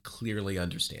we clearly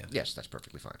understand. Yes, that's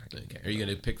perfectly fine. Okay. Are you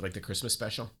going to pick like the Christmas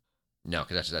special? No,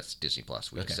 because that's Disney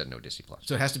Plus. We Okay. said no Disney Plus.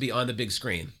 So it has to be on the big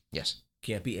screen. Yes,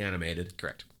 Can't be animated.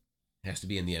 correct. It has to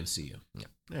be in the MCU. Yeah.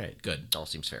 All right. Good. All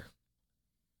seems fair.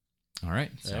 All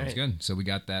right. Sounds right. good. So we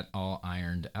got that all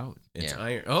ironed out. It's Yeah.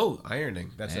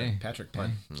 ironing. That's Hey, a Patrick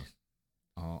pun. hey.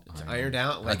 All It's ironed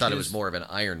out. Like I thought it his- was more of an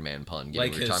Iron Man pun. given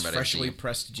like we were his talking about freshly MCU.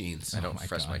 pressed jeans I Oh don't my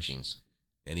press my gosh. jeans.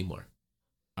 anymore.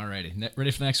 All righty.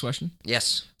 Ready for the next question?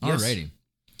 Yes. Yes. All righty.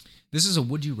 This is a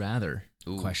would you rather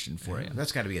Ooh. question for you.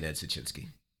 That's got to be an Ed Sichinsky.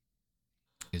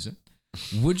 Is it?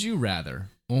 Would you rather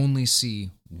only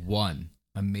see one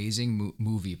amazing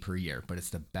movie per year, but it's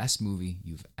the best movie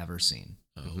you've ever seen,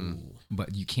 Oh. Mhm.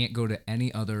 but you can't go to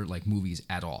any other like movies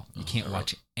at all? You can't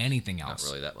watch anything Not else,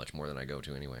 really that much more than I go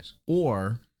to, anyways.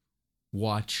 or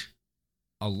watch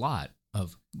a lot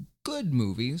of good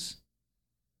movies,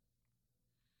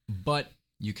 but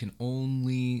you can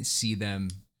only see them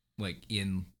like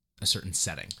in a certain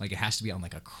setting. Like it has to be on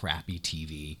like a crappy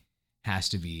TV. Has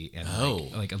to be in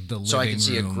like the living So I can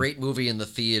see a room. great movie in the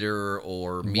theater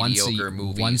or Once a- mediocre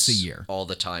movies once a year. all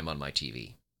the time on my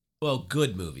TV. Well,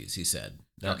 good movies, he said.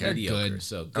 Not Okay. mediocre. Good.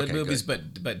 So good Okay, movies,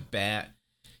 good. but bad.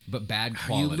 but bad You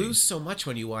quality. lose so much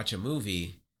when you watch a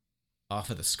movie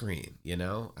off of the screen. You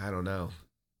know, I don't know.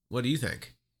 What do you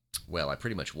think? Well, I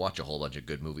pretty much watch a whole bunch of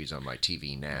good movies on my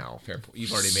TV now. Fair point.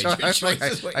 You've already made So your choice.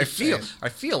 is what I you're feel saying. I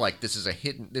feel like this is a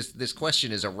hidden this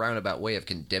question is a roundabout way of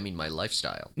condemning my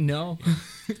lifestyle. No.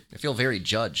 I feel very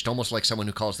judged, almost like someone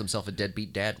who calls themselves a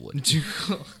deadbeat dad would.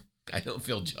 I don't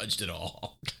feel judged at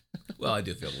all. Well, I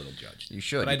do feel a little judged. You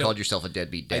should. But I You don't- called yourself a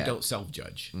deadbeat dad. I don't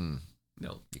self-judge. Mm.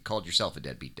 No. You called yourself a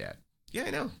deadbeat dad. Yeah,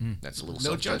 I know. That's a little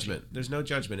No self-judging. judgment. There's no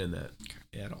judgment in that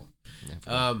at all.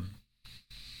 Yeah.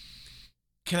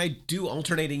 Can I do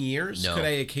alternating years? No. Could I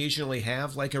occasionally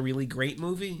have like a really great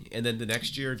movie and then the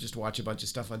next year just watch a bunch of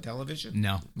stuff on television?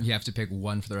 No. You have to pick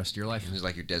one for the rest of your life. It's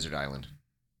like your desert island.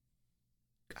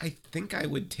 I think I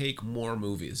would take more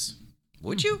movies.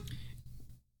 Would you?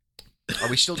 Are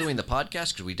we still doing the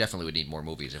podcast? Because we definitely would need more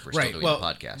movies if we're still doing the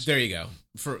podcast. There you go.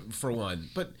 For one,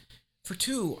 but for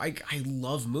two, I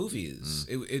love movies.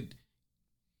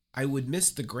 I would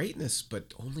miss the greatness,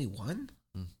 but only one.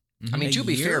 I mean, a to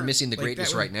be fair, year? missing the Like,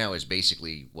 greatness that would- right now is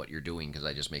basically what you're doing because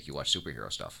I just make you watch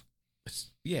superhero stuff.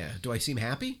 Yeah. Do I seem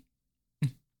happy?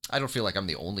 I don't feel like I'm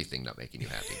the only thing not making you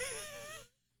happy.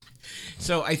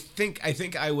 So I think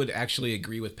I would actually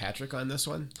agree with Patrick on this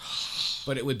one,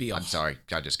 but it would be. I'm sorry.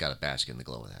 I just got to bask in the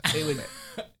glow of that.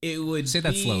 It would Say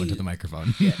that be- slow into the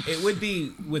microphone. Yeah, it would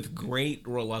be with great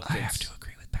reluctance. I have to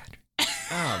agree with Patrick.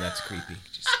 Oh, that's creepy.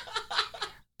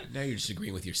 Now you're just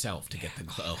agreeing with yourself to get the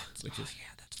glow, which is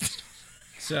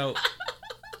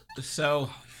so.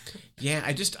 Yeah,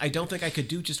 I don't think I could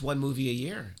do just one movie a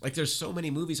year. Like, there's so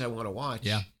many movies I want to watch.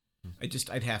 Yeah.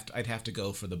 I'd have to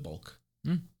go for the bulk.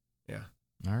 Yeah.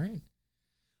 All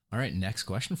right. Next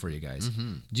question for you guys.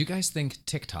 Mm-hmm. Do you guys think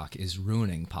TikTok is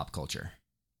ruining pop culture?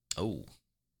 Oh,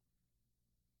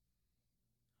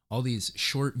 All these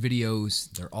short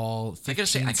videos, they're all 15 I gotta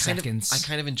say, I seconds.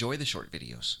 kind of enjoy the short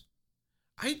videos.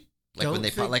 I Like don't when they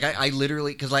think, like I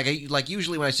literally because like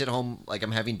usually when I sit home like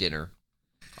I'm having dinner,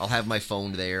 I'll have my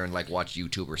phone there and like watch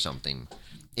YouTube or something.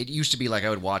 It used to be like I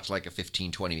would watch like a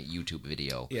 15-20 minute YouTube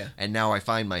video. Yeah. And now I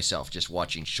find myself just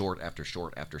watching short after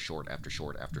short after short after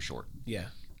short after short. Yeah.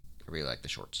 I really like the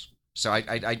shorts. So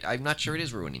I'm not sure it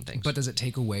is ruining things. But does it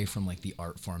take away from like the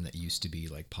art form that used to be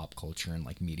like pop culture and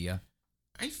like media?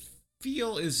 I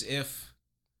feel as if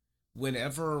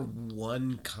whenever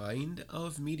one kind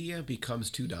of media becomes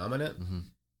too dominant, Mhm.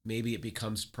 maybe it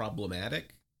becomes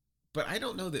problematic. But I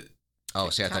don't know that. Oh,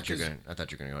 see, I TikTok thought you were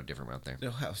is- gonna go a different route there.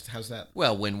 No, how's that?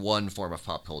 Well, when one form of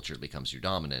pop culture becomes your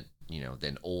dominant,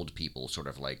 then old people sort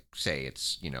of like say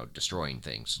it's destroying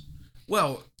things,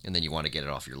 Well, and then you want to get it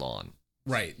off your lawn.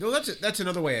 right. No, that's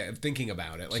another way of thinking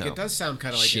about it. Like, So, it does sound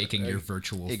kind of like Shaking your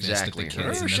virtual Exactly. fist at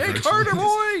the kids. in the Shake virtual- harder,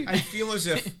 boy. I feel as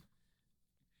if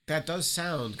that does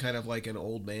sound kind of like an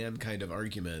old man kind of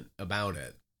argument about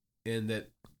it, in that,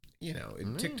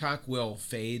 TikTok will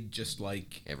fade just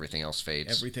like Everything else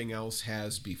fades. everything else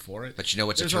has before it. But you know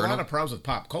what's There's eternal? a lot of problems with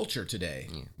pop culture today.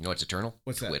 Yeah. You know what's eternal?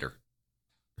 What's that? Twitter.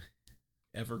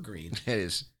 Evergreen. It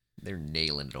is. They're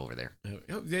nailing it over there.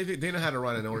 They know how to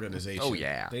run an organization. Oh,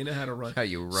 yeah. They know how to run. How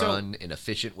you run an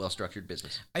efficient, well-structured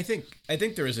business. I think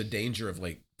there is a danger of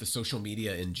like the social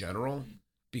media in general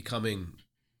becoming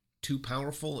too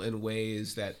powerful in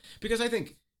ways that, because I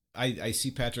think I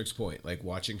see Patrick's point, like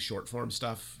watching short form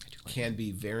stuff can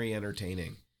be very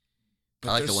entertaining. But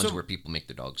I like the there's ones where people make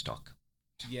their dogs talk.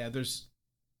 Yeah, there's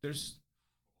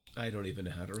I don't even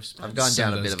know how to respond. I've gone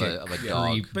down a Some bit of of those a get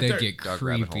dog. creep- But they they're- get dog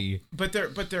rabbit hole. creepy. But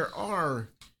there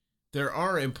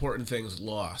are important things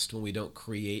lost when we don't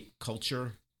create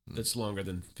culture that's longer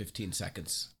than 15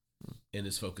 seconds and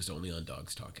is focused only on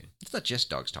dogs talking. It's not just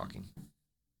dogs talking.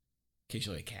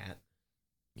 Occasionally a cat.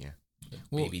 Yeah. A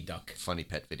Well- baby duck. Funny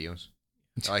pet videos.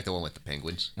 I like the one with the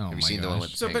penguins. Oh Have you my seen the one gosh.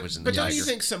 with the So, penguins but and the don't tiger? you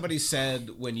think somebody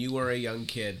said when you were a young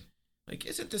kid, like,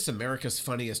 isn't this America's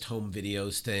Funniest Home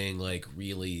Videos thing like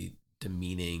really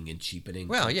demeaning and cheapening?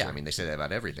 Well, yeah. I culture? mean, they say that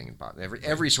about everything.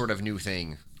 Every sort of new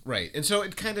thing. Right. And so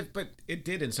it kind of, but it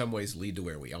did in some ways lead to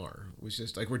where we are. It was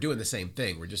just like we're doing the same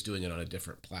thing. We're just doing it on a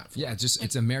different platform. Yeah,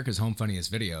 it's America's Home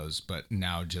Funniest Videos, but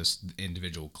now just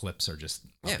individual clips are just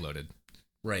Yeah. uploaded.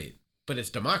 Right. But it's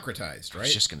democratized, I right?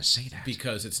 was just going to say that.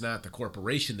 Because it's not the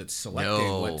corporation that's selecting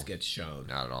No. what gets shown.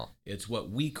 Not at all. It's what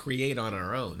we create on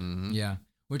our own. Mm-hmm. Yeah,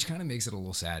 which kind of makes it a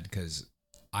little sad because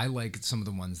I like some of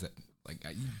the ones that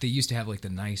they used to have like the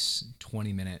nice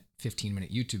 20-minute,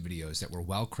 15-minute YouTube videos that were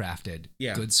well crafted,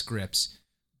 Yeah. good scripts,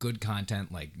 good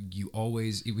content. Like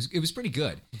it was pretty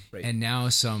good. Right. And now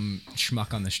some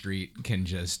schmuck on the street can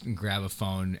just grab a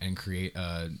phone and create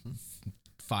a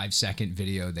 5-second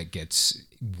video that gets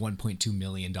 $1.2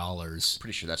 million.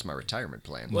 Pretty sure that's my retirement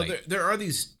plan. Well, Like- there are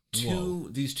these Whoa.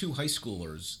 two high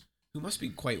schoolers who must be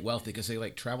quite wealthy because they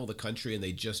like travel the country and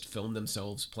they just film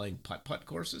themselves playing putt-putt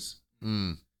courses.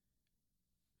 Mm.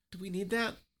 Do we need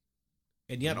that?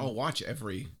 And yet I'll watch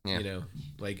every, Yeah.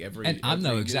 every. And I'm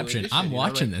no every new exception. edition, I'm you know,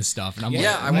 watching like- this stuff, and I'm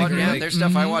Yeah, Yeah, like, there's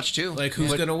stuff I mhm. watch too. Like,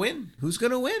 who's gonna win? Who's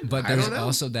gonna win? But I there's don't know.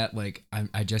 also that like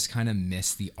I just kind of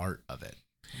miss the art of it.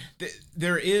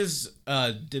 There is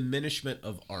a diminishment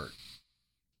of art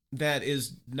that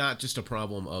is not just a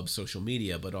problem of social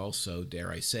media, but also,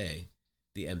 dare I say,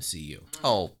 the MCU.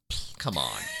 Oh, come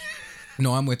on.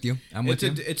 No, I'm with you. I'm with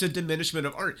you. It's a diminishment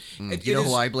of art. It- You it know is-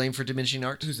 who I blame for diminishing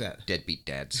art? Who's that? Deadbeat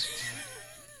dads.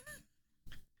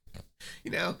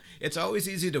 You know, it's always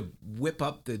easy to whip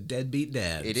up the deadbeat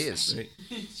dads. It is. right?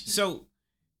 So,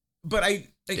 but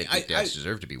Deadbeat dads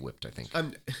deserve to be whipped, I think.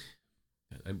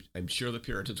 I'm sure the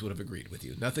Puritans would have agreed with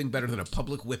you. Nothing better than a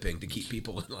public whipping to keep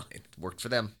people in line. Worked for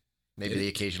them. Maybe Did the it?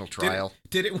 occasional trial.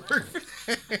 Did it work?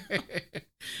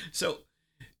 So,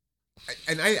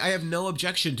 and I have no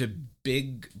objection to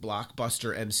big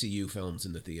blockbuster MCU films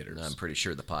in the theaters. I'm pretty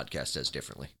sure the podcast says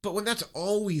differently. But when that's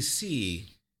all we see,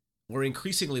 or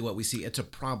increasingly what we see, it's a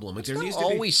problem. Like, It's not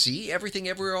all we see. Everything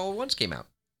Everywhere All at Once came out.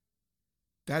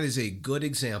 That is a good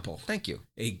example. Thank you.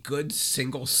 A good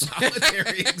single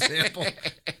solitary example.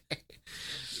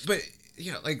 But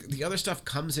like the other stuff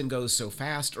comes and goes so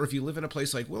fast. Or if you live in a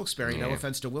place like Wilkes-Barre, no Yeah.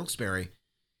 offense to Wilkes-Barre,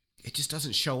 it just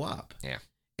doesn't show up. Yeah.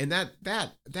 And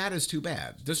that is too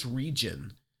bad. This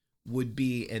region would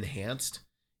be enhanced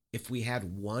if we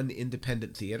had one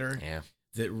independent theater Yeah.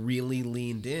 that really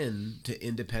leaned in to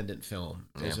independent film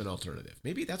as Yeah. an alternative.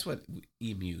 Maybe that's what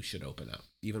EMU should open up.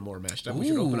 Even more mashed up. We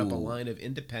should open up a Ooh. line of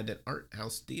independent art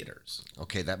house theaters.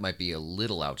 Okay, that might be a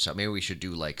little outside. Maybe we should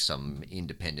do like some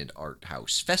independent art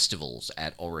house festivals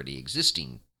at already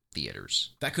existing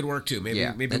theaters. That could work too. Maybe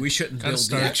Yeah. we shouldn't Gotta build the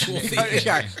start- actual theater.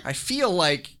 Yeah, I feel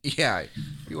like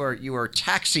you are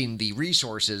taxing the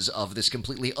resources of this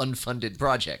completely unfunded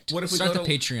project. What if we Start go the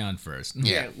to Patreon first.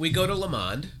 Yeah, we go to Le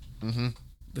Monde, Mm-hmm.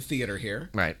 the theater here,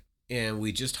 Right. and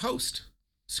we just host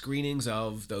screenings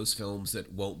of those films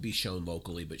that won't be shown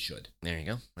locally but should. There you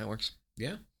go. That works.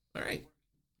 Yeah. All right.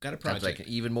 Got a Sounds project. like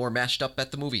even more mashed up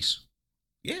at the movies.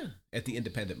 Yeah, at the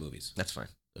independent movies. That's fine.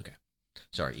 Okay.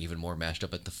 Sorry, even more mashed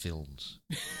up at the films.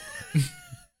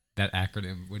 That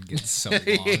acronym would get so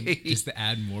long just to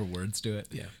add more words to it.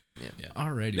 Yeah. Yeah.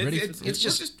 Alrighty, It- ready it's, for it's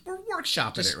just we're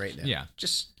workshopping just- it right now. yeah.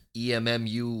 Just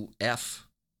EMMUF.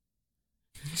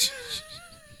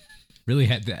 Really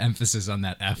had the emphasis on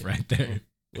that F right there.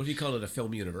 What if you called it a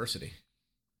film university?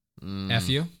 Mm, F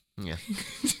you? Yeah.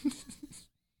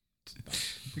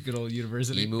 The good old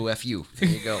university. EMU FU. There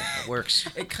you go. That works.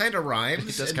 It kind of rhymes.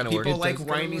 It does and kinda work. People It like does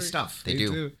kinda rhymey work. stuff. They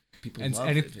do. People And, love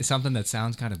and it. it's something that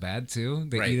sounds kind of bad too.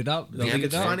 They Right. eat it up. They'll They think eat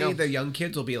it's it up. funny. No. The young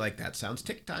kids will be like, "That sounds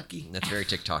TikTok-y." That's very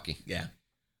TikTok-y. Yeah.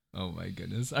 Oh my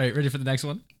goodness. All right, ready for the next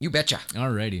one? You betcha.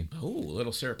 Alrighty. Oh,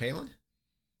 little Sarah Palin.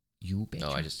 You betcha.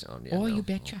 No, I just. Oh, yeah, Oh, no. you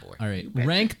betcha. Oh, boy. All right, betcha.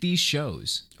 rank these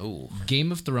shows: Oh.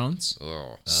 Game of Thrones,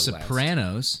 Oh.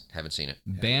 Sopranos, Haven't seen it.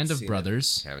 Band of seen it.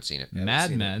 Brothers, Haven't seen it. Mad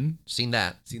seen it. Men, Seen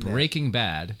that. Seen that? Breaking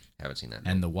Bad, Haven't seen that.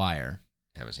 and The Wire.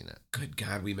 Haven't seen that. Good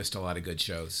God, we missed a lot of good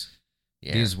shows.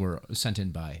 Yeah. These were sent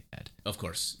in by Ed. Of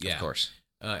course. Yeah. Of course.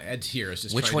 Ed's here is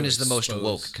just Which trying one to is the most expose-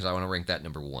 woke? Because I want to rank that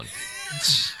number 1.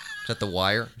 Is that The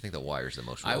Wire? I think The Wire is the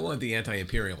most woke. I want the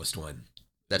anti-imperialist one.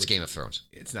 That's Game of Thrones.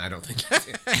 It's not. I don't think that's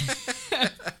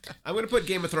it. I'm going to put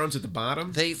Game of Thrones at the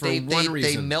bottom They for they one they,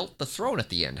 reason. they melt the throne at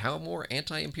the end. How more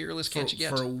anti-imperialist can't you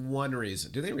get? For one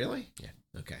reason. Do they really?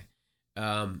 Yeah. Okay.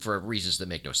 For reasons that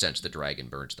make no sense, the dragon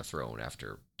burns the throne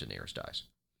after Daenerys dies.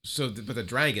 But the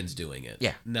dragon's doing it.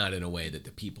 Yeah. Not in a way that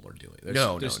the people are doing.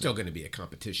 There's still going to be a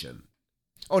competition.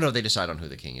 Oh no, they decide on who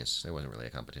the king is. There wasn't really a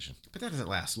competition. But that doesn't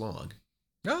last long.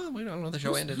 No, we don't know. The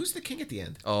show ended. Who's the king at the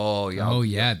end? Oh yeah. Oh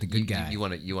yeah, the good guy. You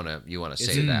want to Is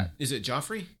say it, that? Is it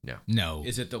Joffrey? No.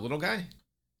 Is it the little guy?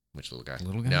 Which little guy? The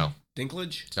little guy? No,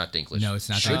 Dinklage? it's not Dinklage. No, it's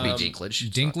not Should be Dinklage. Dinklage.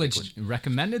 It's not Dinklage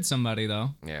recommended somebody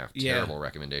though. Yeah, Yeah. terrible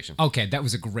recommendation. Okay, that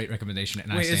was a great recommendation.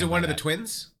 And I Wait, is it stand one by of the that.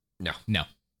 twins? No.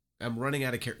 I'm running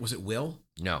out of character. Was it Will?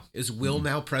 No, Is Will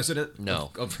now president?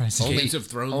 No. Of President. Games of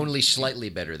Thrones? only slightly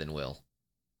better than Will.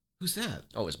 Who's that?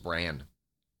 Oh, it's Bran.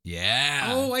 Yeah.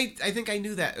 Oh, I think I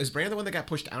knew that. Is Bran the one that got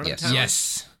pushed out of Yes. the tower?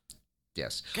 Yes.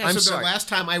 Yes, God, I'm so sorry. the last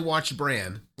time I watched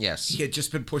Bran, Yes, he had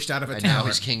just been pushed out of a And tower. now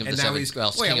he's king of and the now seven- he's,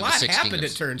 well, boy, king a of the lot six happened,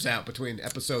 kingdoms. it turns out, between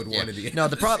episode Yeah. one and the No,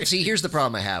 the problem. See, here's the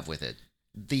problem I have with it.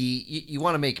 You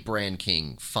want to make Bran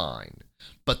king, fine,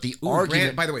 but the Ooh, argument.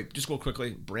 Bran, by the way, just real quickly,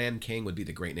 Bran King would be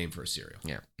the great name for a cereal.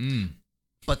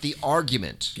 But the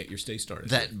argument Get your stay started.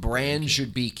 that Bran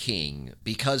should be king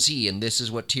because he, and this is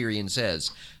what Tyrion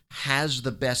says, has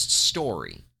the best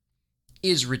story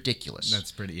is ridiculous.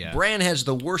 That's pretty, yeah. Bran has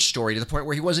the worst story to the point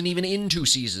where he wasn't even in 2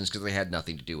 seasons because they had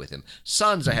nothing to do with him.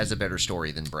 Sansa has a better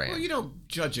story than Bran. Well, you don't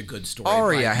judge a good story.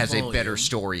 Arya by has a volume, better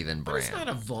story than But Bran. it's not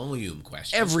a volume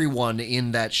question. Everyone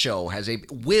in that show has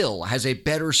a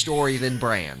better story than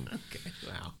Bran Okay,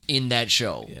 wow. in that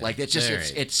show. Yeah. Like it's just All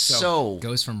it's right. it's So- so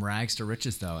Goes from rags to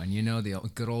riches though, and you know the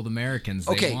good old Americans,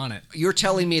 they okay. want it. You're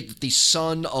telling me that the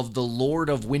son of the Lord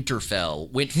of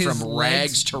Winterfell went His from rags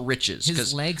legs- to riches? His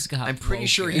 'Cause legs got I'm pretty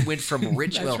sure he broken. went from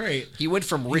rich. That's well, right. he went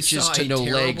from riches saw to a no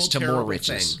terrible, legs to more terrible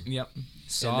riches. thing. Yep. And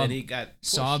Saw then he got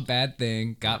saw a pushed. bad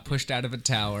thing, got pushed out of a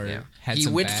tower. Yeah. Had He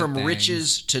some went bad from things.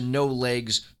 riches to no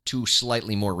legs to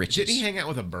slightly more riches. Did he hang out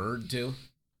with a bird too?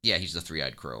 Yeah, he's the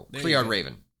three-eyed crow, There you three-eyed go.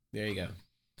 raven, There you go.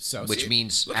 So which see,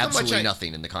 means look how much absolutely I-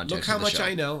 nothing in the Look context how of the much show.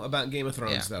 I know about Game of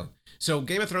Thrones, Yeah. though. So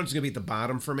Game of Thrones is gonna be at the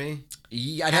bottom for me.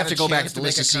 Yeah, I'd Had have a to go back chance to to the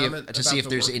list make to a see comment if to see about if the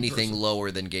there's working anything person. lower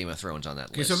than Game of Thrones on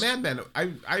that Okay, list. so Mad Men,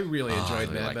 I really Oh, I enjoyed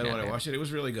really Mad like Men Mad when I Men. watched it. It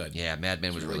was really good. Yeah, Mad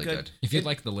Men was really good. If you'd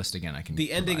like the list again, I can.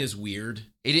 The ending provide. is weird.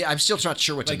 I'm still not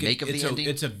sure what to make of it's the a, ending.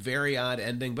 It's a very odd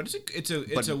ending, but it's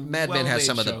but a Mad Men has well-made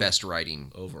some of the show best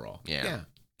writing. overall. Yeah.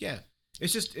 yeah.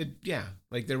 It's just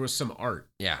like there was some art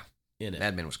Yeah, in it.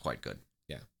 Mad Men was quite good.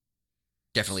 Yeah.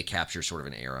 Definitely captures sort of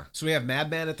an era. So we have Mad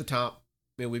Men at the top,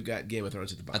 and we've got Game of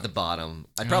Thrones at the bottom. At the bottom,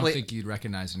 I don't think you'd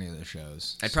recognize any of the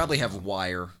shows. I'd probably have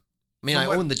Wire. I mean, So I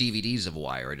what- own the DVDs of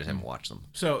Wire. I just haven't watched them.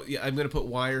 So yeah, I'm gonna put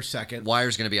Wire second.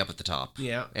 Wire's going to be up at the top.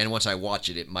 Yeah, And once I watch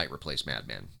it, it might replace Mad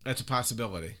Men. that's a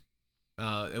possibility.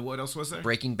 And what else was there?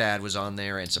 Breaking Bad was on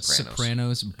there, and Sopranos.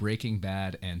 Sopranos, Breaking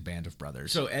Bad, and Band of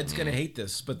Brothers. So Ed's gonna hate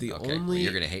this, but the Okay, well, only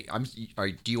you're going to hate.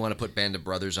 Do you want to put Band of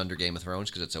Brothers under Game of Thrones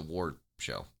because it's a war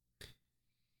show?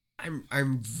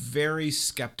 I'm very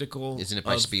skeptical. Isn't it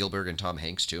by of- Spielberg and Tom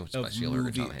Hanks too? It's by of Spielberg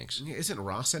movie- and Tom Hanks. Isn't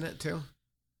Ross in it too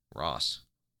Ross.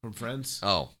 from Friends?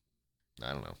 Oh,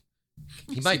 I don't know.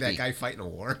 You He see might that be. guy fighting a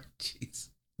war. Jeez,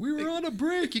 We were on a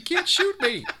break. You can't shoot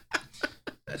me.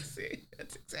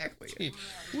 that's exactly it.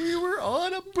 We were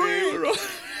on a break.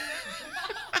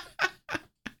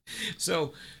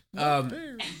 So,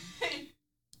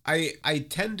 I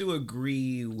tend to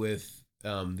agree with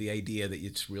the idea that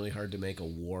it's really hard to make a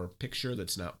war picture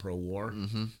that's not pro-war.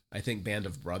 Mm-hmm. I think Band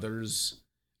of Brothers.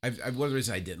 One of the reasons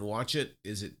I didn't watch it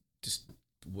is it just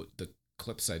what the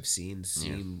clips I've seen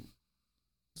seem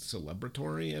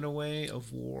celebratory in a way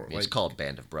of war. It's called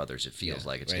Band of Brothers. It feels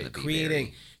like it's right. going to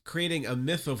be creating a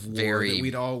myth of war very that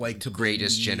we'd all like to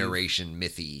greatest believe generation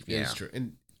mythy. Yeah. is true.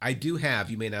 And I do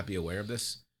have, you may not be aware of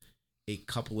this, a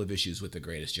couple of issues with the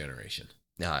Greatest Generation.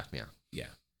 Yeah. Yeah.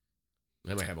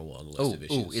 I might have a long list Oh, of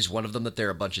issues. is one of them that they're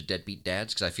a bunch of deadbeat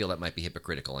dads? Because I feel that might be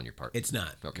hypocritical on your part. It's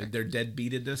not. Okay. Their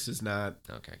deadbeatedness is not.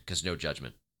 Okay, because no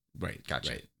judgment. Right.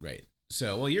 Gotcha. Right.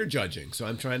 So, well, you're judging, so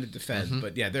I'm trying to defend.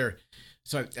 But yeah, they're.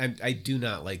 So I do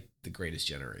not like the Greatest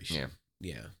Generation.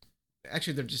 Yeah.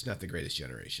 Actually, they're just not the Greatest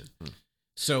Generation.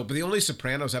 So, but the only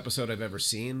Sopranos episode I've ever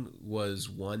seen was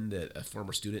one that a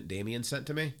former student, Damien, sent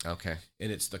to me. Okay.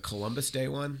 And it's the Columbus Day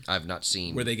one. I've not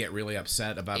seen. Where they get really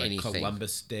upset about anything. a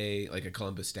Columbus Day, like a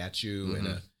Columbus statue and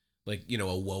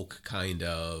a woke kind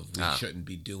of, we shouldn't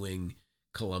be doing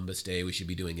Columbus Day. We should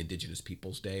be doing Indigenous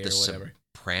Peoples Day or whatever.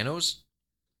 Sopranos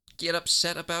get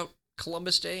upset about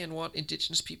Columbus Day and what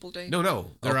Indigenous People Day?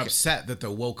 No. They're upset that the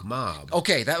woke mob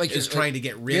is trying to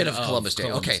get rid of Columbus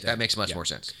Day. Okay, that makes much more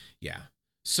sense. Yeah.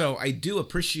 So I do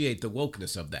appreciate the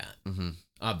wokeness of that.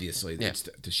 Obviously, it's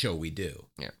the show we do.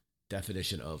 Yeah.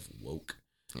 Definition of woke.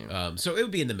 Yeah. So it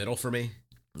would be in the middle for me.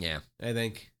 Yeah. I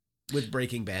think with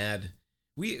Breaking Bad,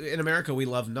 in America, we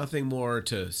love nothing more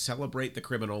to celebrate the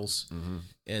criminals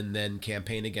and then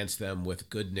campaign against them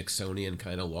with good Nixonian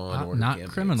kind of law and order not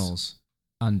campaigns. Criminals,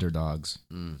 underdogs.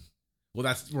 Well,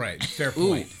 that's right. Fair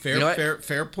point.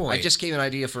 Fair point. I just gave an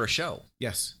idea for a show.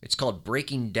 Yes. It's called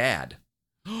Breaking Dad.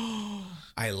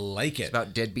 I like it. It's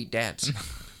about deadbeat dads.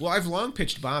 Well, I've long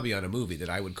pitched Bobby on a movie that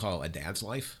I would call A Dad's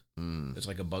Life. It's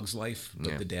like A Bug's Life,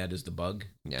 but the dad is the bug.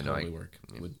 Yeah, work.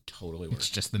 It would totally work. It's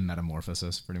just the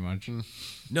metamorphosis, pretty much.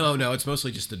 No, it's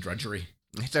mostly just the drudgery.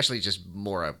 It's actually just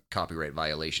more a copyright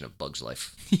violation of Bug's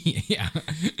Life. Yeah.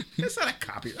 It's not a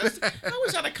copyright. How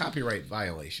is that a copyright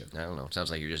violation? I don't know. It sounds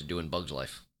like you're just doing Bug's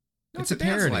Life. No, It's a Dad's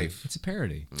parody. Life. It's a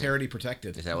parody. Parody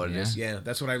protected. Is that what it is? Yeah,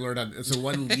 that's what I learned on. It's the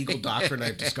one legal doctrine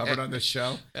I've discovered on this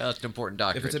show. Yeah, that's an important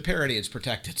doctrine. If it's a parody, it's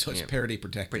protected, so it's parody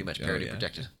protected. Pretty much parody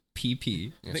protected.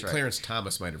 PP. I think Clarence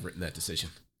Thomas might have written that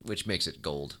decision. Which makes it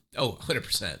gold. Oh,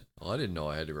 100%. Oh, I didn't know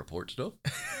I had to report stuff.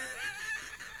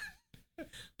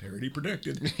 Parody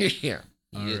protected. Yeah.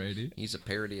 Alrighty. He's a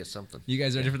parody of something. You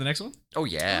guys ready for the next one? Oh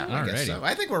yeah. I guess Alrighty. so.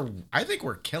 I think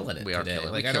we're killing it We are today. killing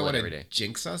it. Like We I don't kill it want every to day.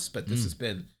 jinx us, but this has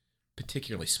been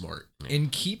particularly smart. In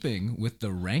keeping with the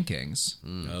rankings,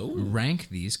 Oh. rank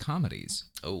these comedies.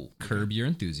 Oh. Curb Your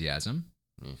Enthusiasm,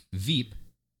 Veep,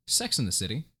 Sex and the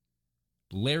City,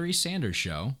 Larry Sanders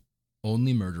Show,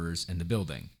 Only Murderers in the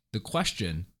Building. The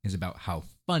question is about how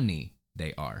funny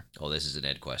they are. Oh, this is an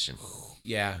Ed question.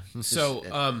 Yeah. So,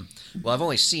 Well, I've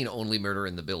only seen Only Murder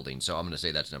in the Building, so I'm going to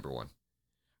say that's number one.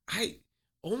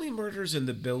 Only Murders in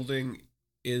the Building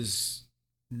is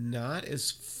not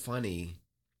as funny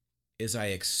as I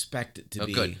expect it to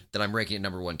be. Good. Then I'm ranking it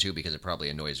number one too because it probably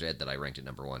annoys Ed that I ranked it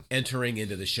number one. Entering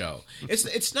into the show.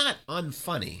 It's not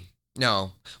unfunny.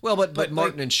 No. Well, but But,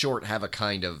 Martin like- and Short have a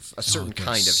certain they're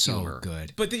kind of so humor.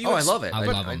 good. But the Oh, I love it. I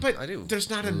love 'em. But I do. there's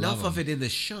not Love enough 'em. of it in the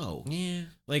show. Yeah.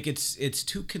 Like it's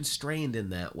too constrained in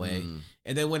that way.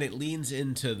 And then when it leans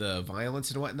into the violence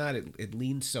and whatnot, it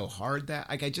leans so hard that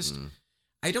like I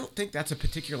don't think that's a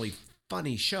particularly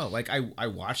funny show. Like I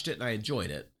watched it and I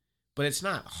enjoyed it, but it's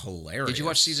not hilarious. Did you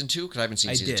watch season 2? Because I haven't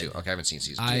seen I season did. 2. Okay, I haven't seen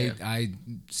season 2. I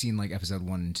seen like episode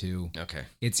 1 and 2. Okay.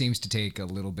 It seems to take a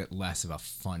little bit less of a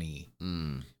funny.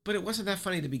 But it wasn't that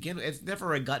funny to begin with. It's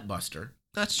never a gut buster.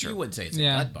 That's true. You wouldn't say it's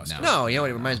Yeah, a gut buster. No, you know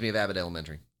what? It reminds me of Abbott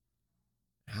Elementary.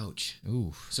 Ouch.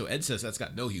 Oof. So Ed says that's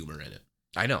got no humor in it.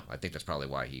 I know. I think that's probably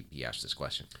why he asked this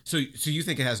question. So you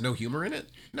think it has no humor in it?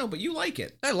 No, but you like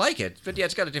it. I like it, but yeah,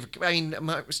 it's got a different. I mean,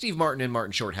 Steve Martin and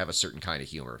Martin Short have a certain kind of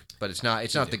humor, but it's not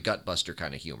the gut buster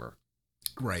kind of humor.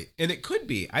 Right. And it could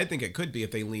be. I think it could be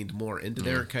if they leaned more into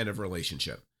their kind of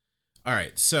relationship. All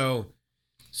right. So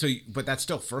but that's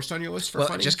still first on your list for Well,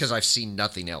 funny? just because I've seen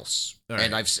nothing else, All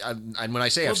and right. and when I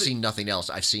say Well, I've seen nothing else,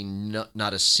 I've seen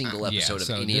not a single episode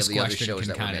so of any this of the other question shows can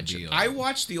that were kinda mentioned. be I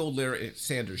watched the old Larry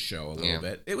Sanders Show a little Yeah.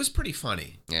 bit. It was pretty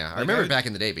funny. Yeah, I Like, remember I would- back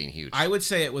in the day being huge. I would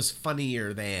say it was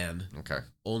funnier than Okay,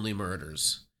 Only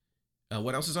Murders.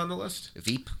 What else is on the list?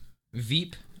 Veep.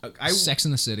 Veep, I Sex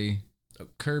and the City,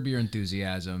 Curb Your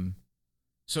Enthusiasm,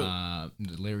 so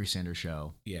the Larry Sanders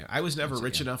Show. yeah, I was never That's it,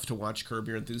 rich yeah. enough to watch Curb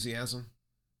Your Enthusiasm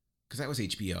because that was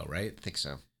HBO, right? I think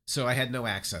so. So I had no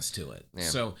access to it. Yeah.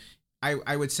 So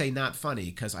I would say not funny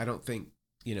because I don't think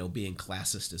being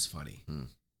classist is funny.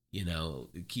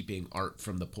 Keeping art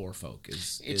from the poor folk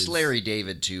is. It's Larry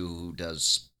David too who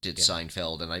did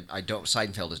Seinfeld, and I don't.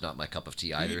 Seinfeld is not my cup of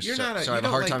tea either. You're so, not a- so I you have a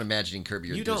don't hard like- time imagining Curb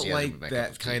Your You don't Enthusiasm like with my cup that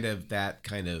of tea.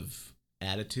 kind of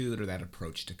attitude or that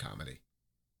approach to comedy,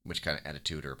 Which kind of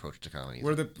attitude or approach to comedy? is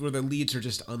where it? the leads are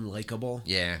just unlikable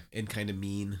Yeah, and kind of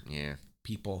mean yeah.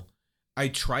 people. I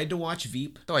tried to watch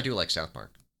Veep. Though I do like South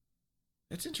Park.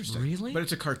 That's interesting. Really? But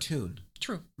it's a cartoon.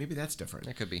 True. Maybe that's different.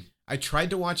 That could be. I tried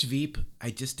to watch Veep. I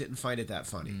just didn't find it that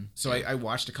funny. So Yeah. I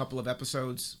watched a couple of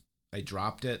episodes. I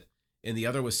dropped it. And the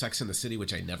other was Sex and the City,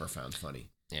 which I never found funny.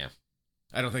 Yeah.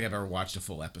 I don't think I've ever watched a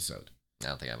full episode. I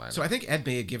don't think I mind. So I think Ed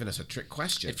may have given us a trick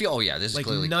question. Oh yeah, this is Like,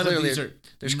 clearly none of these are.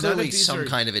 there's none of clearly these some are-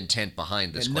 kind of intent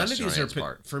behind this and none of question these on are Ed's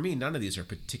part. for me. None of these are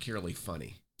particularly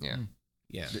funny. Yeah.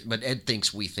 Yeah. But Ed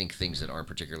thinks we think things that aren't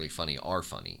particularly funny are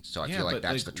funny. So I Yeah, feel like but,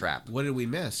 that's the trap. What did we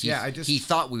miss? He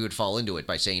thought we would fall into it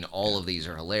by saying all of these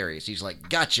are hilarious. He's like,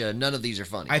 gotcha, none of these are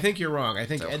funny. I think you're wrong. I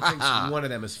think So, Ed ha thinks ha. one of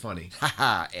them is funny.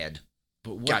 Haha, Ed.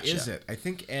 But what Gotcha. is it? I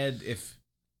think Ed. If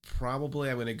probably,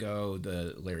 I'm going to go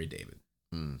the Larry David.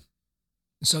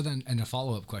 So then, and a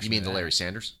follow-up question. You mean to the that. Larry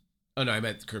Sanders? Oh no, I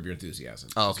meant Curb Your Enthusiasm.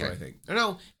 Oh, That's okay. what I think.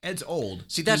 No, Ed's old.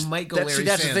 See, that's He might go that's, Larry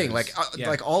that's the Sanders. thing. Like, Yeah.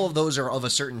 like all of those are of a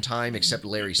certain time except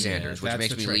Larry Sanders, Yeah, which that's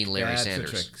makes the me trick. lean Larry That's the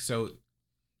Sanders. trick. So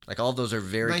Like all of those are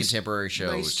very Nice- contemporary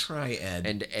shows. nice try, Ed.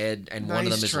 And Ed, and one of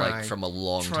Nice them is try. like from a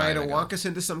long Try time to ago. walk us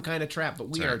into some kind of trap, but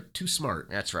we That's are right. too smart.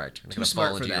 That's right. I'm Too going to smart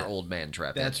fall for into your that. old man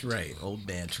trap. That's Ed. right. Old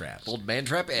man traps. Old man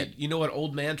trap, Ed. You know what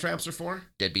old man traps are for?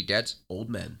 Deadbeat dads. Old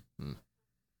men.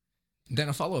 Then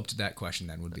a follow-up to that question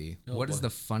then would be, Oh, what is boy. the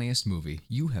funniest movie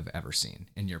you have ever seen,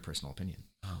 in your personal opinion?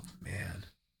 Oh man.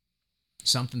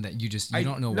 Something that you I-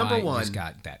 don't know number why you one- just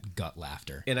got that gut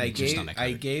laughter. And I Makes your gave stomach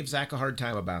I hurt. gave Zach a hard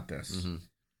time about this. Mm-hmm.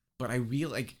 But I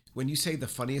really like when you say the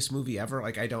funniest movie ever,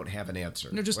 like I don't have an answer.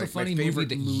 No, just like, a funny my movie favorite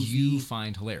that you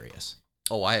find hilarious.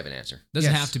 Oh, I have an answer.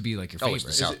 Doesn't Yes. have to be like your Oh, favorite. it's the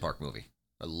Is South it- Park movie.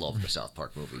 I love the South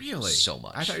Park movie. Really? So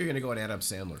much. I thought you were gonna go on Adam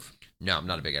Sandler. No, I'm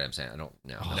not a big Adam Sandler. I don't.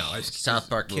 No, Oh, No, I was South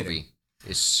Park kidding. movie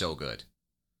is so good.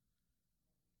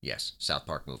 Yes, South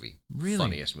Park movie. Really?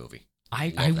 Funniest movie. I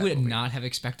Love would that movie. not have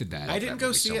expected that. I didn't that go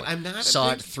movie see so it. much. I'm not a Saw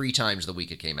big, it 3 times the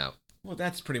week it came out. Well,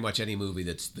 that's pretty much any movie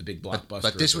that's the big blockbuster.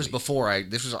 But this of the was week. before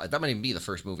that might even be the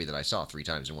first movie that I saw 3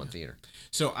 times in one theater.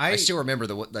 So I still remember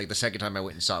the second time I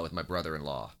went and saw it with my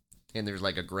brother-in-law. And there's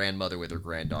like a grandmother with her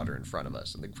granddaughter in front of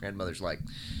us. And the grandmother's like,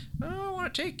 oh, I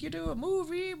want to take you to a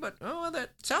movie, but that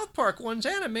South Park one's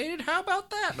animated. How about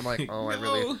that? And I'm like, oh, I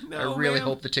really ma'am.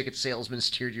 hope the ticket salesman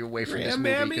steered you away from this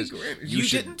Ma'am, movie.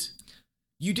 Because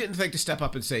you didn't think to step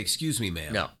up and say, "Excuse me,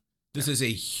 ma'am. No. This is a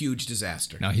huge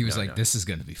disaster." No, he was No, like, no. this is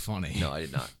going to be funny. No, I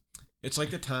did not. It's like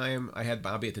the time I had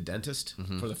Bobby at the dentist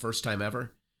Mhm. for the first time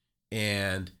ever,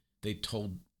 and they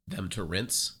told them to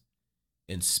rinse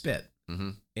and spit. Mm-hmm.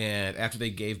 And after they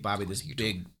gave Bobby this You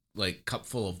big cup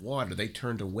full of water, they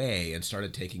turned away and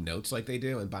started taking notes like they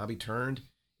do. And Bobby turned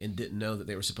and didn't know that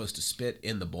they were supposed to spit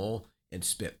in the bowl and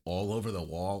spit all over the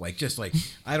wall.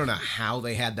 I don't know how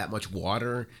they had that much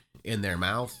water in their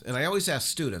mouth. And I always ask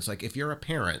students, like, if you're a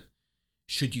parent,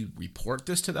 should you report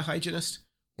this to the hygienist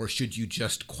or should you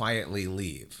just quietly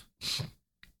leave?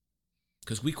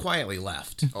 Because we quietly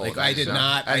left. I did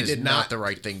not. That I is did not not. the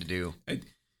right thing to do.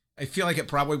 I feel like it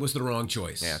probably was the wrong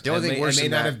choice. Yeah, the only thing I worse may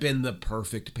than not that- have been the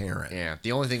perfect parent. Yeah,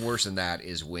 the only thing worse than that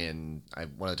is when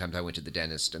one of the times I went to the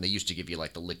dentist and they used to give you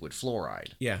like the liquid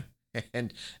fluoride, Yeah.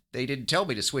 and they didn't tell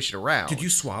me to switch it around. Did you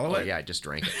swallow Oh, it? yeah, I just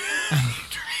drank it.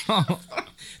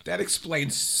 That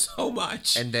explains so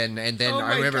much. And then Oh I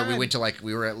my remember we God. went to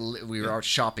we were out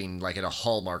shopping like at a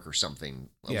Hallmark or something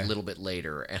a Yeah. little bit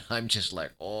later, and I'm just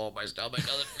like, oh, my stomach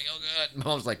doesn't feel good.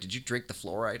 Mom's like, did you drink the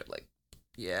fluoride? I'm like,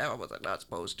 yeah, was I not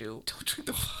supposed to? Don't drink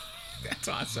the. That's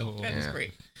awesome. That is Yeah.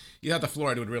 great. You thought the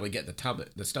fluoride would really get the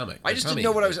stomach. I the just tummy. didn't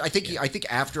know what I was. I think Yeah. I think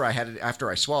after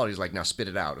I swallowed, he's like, now spit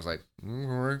it out. I was like, all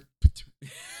right.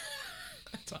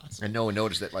 That's awesome. And no one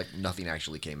noticed that nothing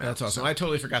actually came out. That's awesome. So- I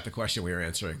totally forgot the question we were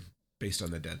answering based on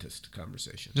the dentist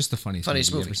conversation. Just the funniest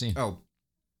Funniest movie movie. you've ever seen. Oh,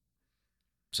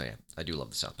 So yeah, I do love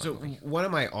the South Park so movie. one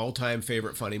of my all-time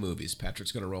favorite funny movies,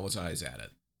 Patrick's going to roll his eyes at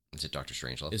it, Is it Doctor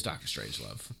Strangelove? is Doctor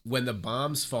Strangelove. When the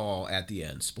bombs fall at the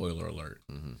end, spoiler alert,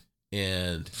 Mhm.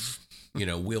 and,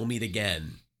 We'll Meet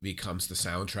Again becomes the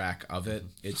soundtrack of it.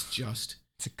 It's just,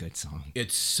 It's a good song.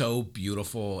 it's so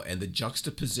beautiful. And the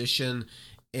juxtaposition,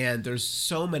 and there's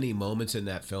so many moments in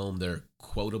that film, they're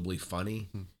quotably funny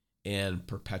and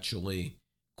perpetually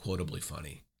quotably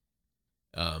funny.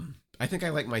 I think I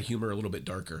like my humor a little bit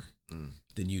darker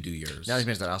than you do yours. Now,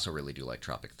 that I also really do like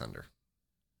Tropic Thunder.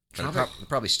 But I'd Tropic-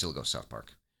 probably still go South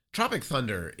Park. Tropic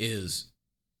Thunder is,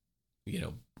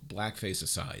 blackface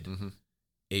aside, Mm-hmm.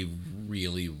 a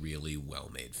really, really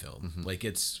well-made film.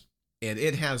 Mhm. And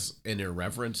it has an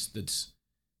irreverence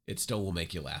it still will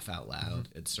make you laugh out loud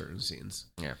at certain scenes.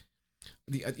 Yeah.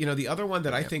 The other one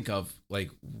that I Yeah. think of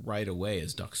right away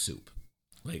is Duck Soup.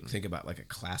 Think about a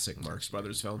classic Marx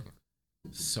Brothers film.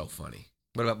 So funny.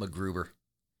 What about MacGruber?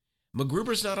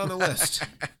 MacGruber's not on the list.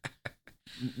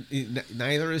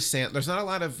 Neither is Sam. There's not a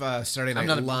lot of Saturday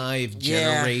Night Live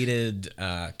generated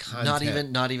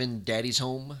content. Not even Daddy's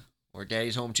Home or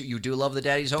Daddy's Home 2. You do love the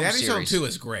Daddy's Home Daddy's series. Home 2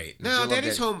 is great. You No, do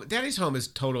love Daddy's Home is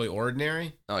totally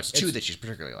ordinary. Oh, it's 2 that you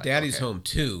particularly like. Daddy's Okay. Home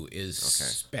 2 is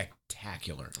Okay.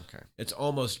 spectacular. Okay. It's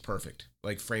almost perfect,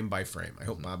 like frame by frame. I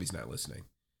hope Bobby's not listening,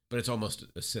 but it's almost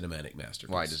a cinematic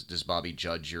masterpiece. Why does Bobby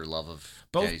judge your love of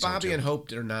both Daddy's Home Bobby too? and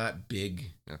Hope are not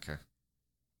big. Okay.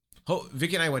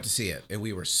 Vicky and I went to see it, and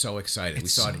we were so excited. We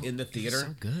It's saw so- it in the theater,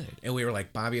 so good. and we were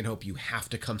like, Bobby and Hope, you have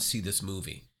to come see this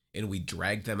movie. And we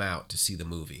dragged them out to see the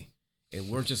movie. And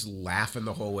we're just laughing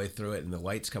the whole way through it, and the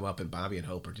lights come up, and Bobby and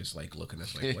Hope are just like looking at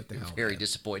us like, what the hell? Very man?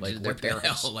 disappointed Like, in their what the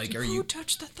parents. hell? Like, are Who you...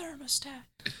 touched the thermostat?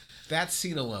 That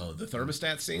scene alone, the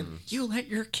thermostat scene? You let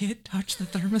your kid touch the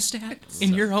thermostat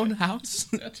in your own house?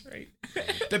 That's right.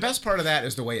 The best part of that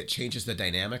is the way it changes the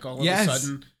dynamic all of Yes. a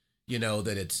sudden. You know,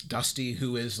 that it's Dusty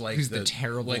who is like Who's the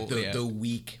terrible- like the, yeah. the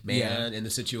weak man in the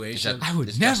situation. I would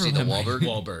Is never Dusty the let my- Wahlberg?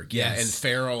 Wahlberg, yeah, Yes. and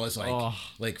Farrell is like, Oh.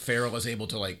 Farrell is able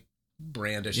to like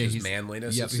brandish Yeah, his he's-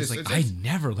 manliness. Yep, It's he's just- like, it's- I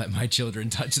never let my children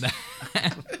touch that.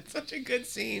 it's such a good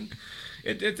scene.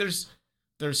 There's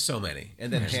so many,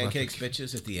 and then I just love pancakes the-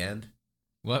 bitches at the end.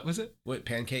 What was it? What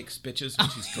pancakes bitches when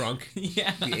she's drunk?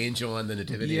 Yeah. The angel on the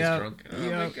nativity Yep, is drunk. Oh my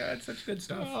yep. god, such good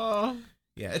stuff. Oh,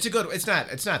 Yeah, it's a good. It's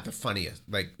not the funniest.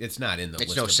 Like it's not in the It's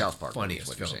list no of the South Park movie, is funniest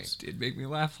what you're films. did make me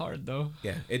laugh hard though.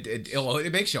 Yeah,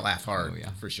 it makes you laugh hard. Oh,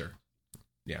 yeah. For sure.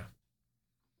 Yeah.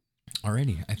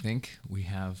 Alrighty, I think we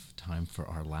have time for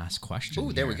our last question.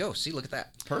 Ooh, there we here. go. See, look at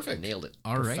that. Perfect. Nailed it.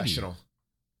 Alrighty. Professional.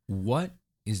 What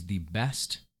is the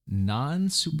best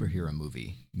non-superhero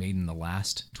movie made in the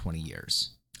last 20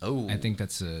 years? Oh, I think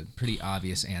that's a pretty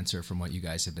obvious answer from what you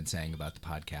guys have been saying about the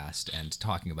podcast and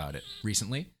talking about it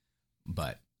recently,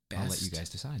 but I'll let Best you guys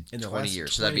decide. In the 20 last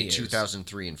years. So that'd be 20 years.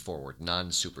 2003 and forward,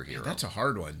 non-superhero. That's a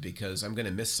hard one because I'm going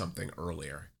to miss something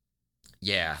earlier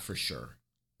yeah, for sure.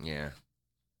 yeah.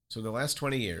 So in the last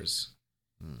 20 years,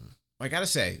 Hmm. I got to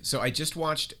say, so I just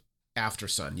watched After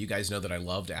Sun. You guys know that I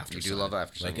loved After You Sun. do love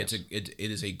After Sun, Like yes. it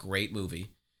is a great movie.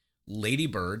 Lady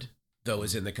Bird, though,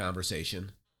 is in the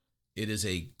conversation. It is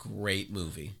a great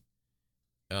movie.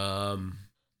 I'm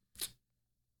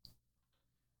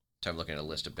looking at a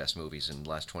list of best movies in the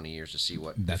last 20 years to see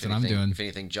what. That's if what I'm anything- doing. If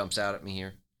anything jumps out at me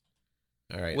here.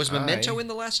 All right. Was Memento in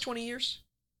the last 20 years?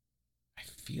 I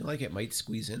feel like it might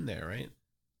squeeze in there, right?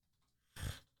 All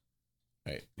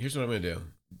right. Here's what I'm going to do.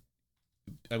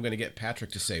 I'm going to get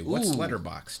Patrick to say, what's Ooh.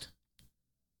 Letterboxd?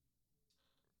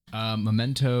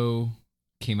 Memento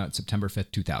came out September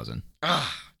 5th, 2000.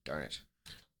 Ah, darn it.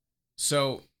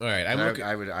 So, all right.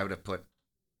 I would have put.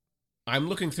 I'm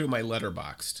looking through my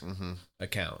Letterboxd Mm-hmm.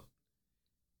 account.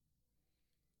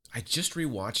 I just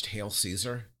rewatched Hail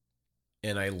Caesar,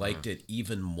 and I liked it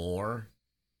even more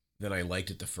than I liked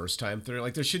it the first time through.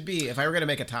 Like there should be, if I were going to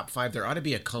make a top 5, there ought to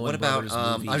be a Coen What about? Brothers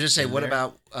I movie. was just saying. in What there.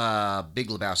 about Big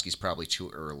Lebowski's? Probably too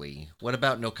early. What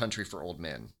about No Country for Old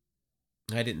Men?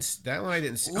 That one I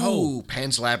didn't see. Ooh, Oh,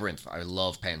 Pan's Labyrinth. I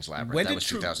love Pan's Labyrinth. when That did was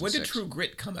True 2006. True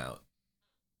Grit come out?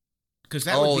 Because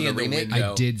that Oh, would be the in the remake?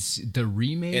 window. I did the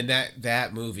remake. and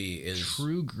that movie is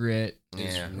True Grit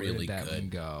is Yeah. Where did really that one good.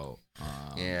 go?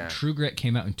 Yeah. True Grit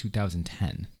came out in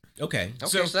 2010. Okay, Okay,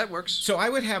 so so that works. so I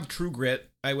would have True Grit.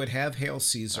 I would have Hail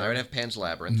Caesar. I would have Pan's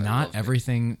Labyrinth. I Not love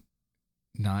everything.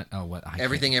 Not what I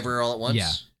Everything can't- Everywhere All at Once.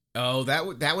 Yeah. Oh, that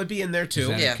would be in there Is too.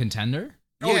 that Yeah. a contender?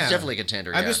 Oh, Yeah. it's definitely a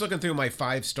contender. I'm yeah. just looking through my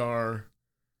 5-star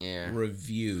Yeah.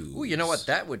 reviews. Ooh, you know what?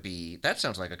 That would be. That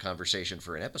sounds like a conversation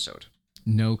for an episode.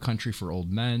 No Country for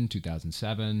Old Men,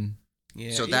 2007.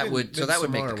 Yeah, So that even would- so that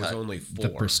would make the Midsommar was cut. only 4. The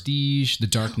Prestige, The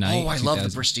Dark Knight. Oh, I love the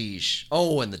 2000. Prestige.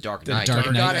 Oh, and the Dark The Knight. Dark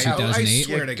You Knight, gotta have- 2008.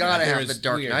 swear to You gotta God, there have the is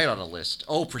Dark weird. Knight on a list.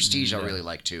 Oh, Prestige, I No. really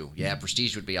like too. Yeah,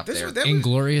 Prestige would be up This there. was- that was-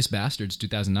 Inglorious Bastards,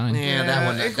 2009. Yeah, that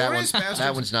one. That Inglourious one. Basterds.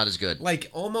 That one's not as good. Like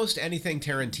almost anything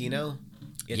Tarantino.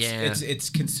 It's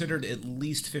considered at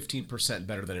least 15%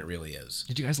 better than it really is.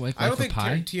 Did you guys like I Life don't of think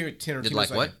Pi? Tarantino's Did like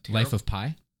what? Life of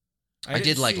Pi? I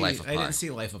did like Life of I Pi. didn't see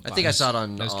Life of Pi. I think I saw it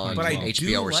on That was 2012. but I HBO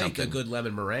do or like something. a good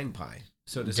lemon meringue pie.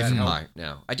 So does that Different help? pie.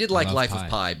 No, I did like Love Life Pi. of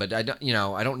Pi, but I don't.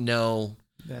 I don't know.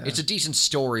 Yeah. It's a decent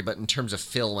story, but in terms of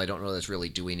film, I don't know that's really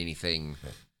doing anything.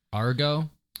 Argo?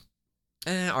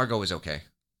 Argo was okay.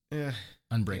 Yeah.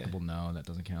 Unbreakable, no, that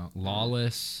doesn't count.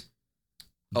 Lawless?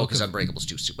 Oh, Book because of- Unbreakable's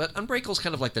too super. But Unbreakable's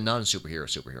kind of like the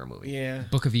superhero movie. Yeah.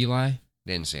 Book of Eli?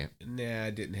 Didn't see it. Nah, I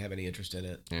didn't have any interest in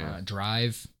it. Yeah.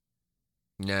 Drive?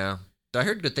 No. I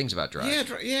heard good things about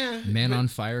Drive. Yeah. Man but- on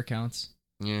Fire counts?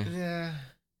 Yeah. Yeah.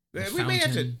 The We may have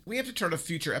to. Fountain. We have to turn a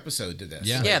future episode to this.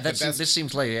 Yeah. Like Yeah, the that's best- this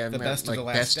seems like the best of like the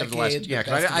last best of the decade, last. Yeah, the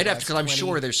because best of the I'd have last because I'm 20.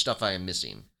 sure there's stuff I am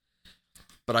missing.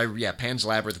 But Pan's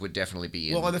Labyrinth would definitely be.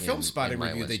 In, Well, on the in- film spotting in my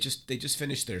review, list. they just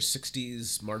finished their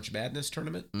 '60s March Madness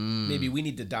tournament. Mm. Maybe we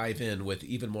need to dive in with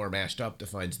even more mashed up to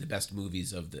find the best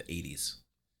movies of the '80s.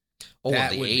 Oh,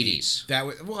 That the would be- '80s. That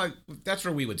would that's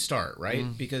where we would start, right?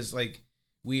 Mm. Because like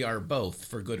we are both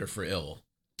for good or for ill.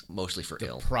 mostly for the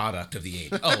ill. product of the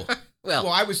 80s. Oh,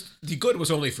 Well, the good was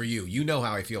only for you. You know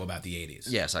how I feel about the 80s.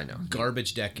 yes, I know.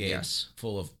 Garbage decade Yes.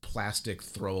 full of plastic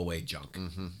throwaway junk.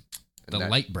 Mm-hmm. The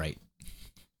Light Bright.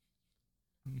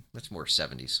 That's more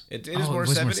 70s. It Oh, is it more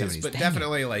was 70s, more 70s. but Dang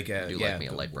definitely like a, I do yeah, like me a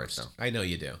the Light Bright, worst. though. I know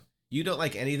you do. You don't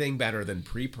like anything better than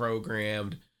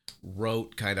pre-programmed,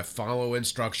 rote, kind of follow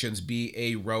instructions, be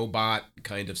a robot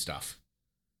kind of stuff.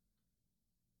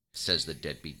 Says the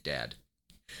deadbeat dad.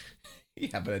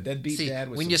 Yeah, but a deadbeat See, dad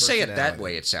with when some you say it that personality.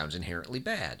 way, it sounds inherently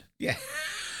bad. Yeah.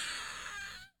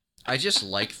 I just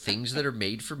like things that are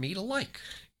made for me to like.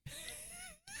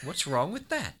 What's wrong with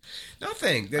that?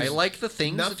 Nothing. I There's like the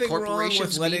things that nothing wrong corporations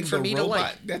with letting mean for the me robot. to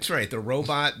like. That's right. The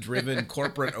robot-driven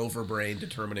corporate overbrain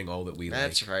determining all that we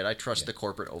That's like. right. I trust the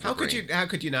corporate overbrain. How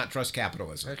could you not trust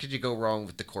capitalism? How could you go wrong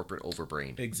with the corporate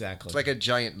overbrain? Exactly. It's like a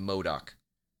giant Modoc.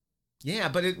 yeah,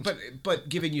 but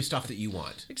giving you stuff that you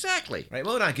want. Exactly. Right?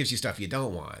 MODOK gives you stuff you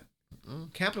don't want.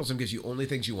 Mm. Capitalism gives you only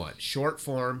things you want. Short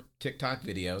form TikTok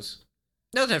videos.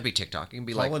 No, that'd be TikTok. It can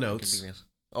be Hall like and it can Oates. be-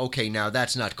 Okay, now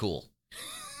that's not cool.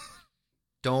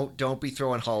 Don't be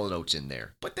throwing Hall and Oates in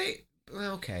there. But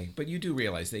but you do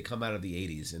realize they come out of the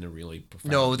 80s in a really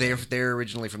profound No, way. they're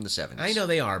originally from the 70s. I know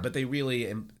they are, but they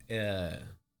really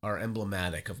are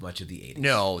emblematic of much of the 80s.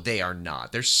 No, they are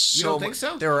not. There's so don't think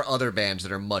so? There are other bands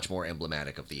that are much more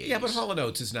emblematic of the 80s. Yeah, but Hall &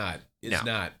 Oates is not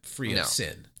No. free No. of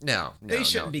sin. No, They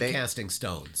shouldn't be they, casting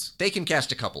stones. They can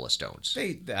cast a couple of stones.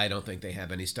 I don't think they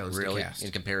have any stones Really? to cast.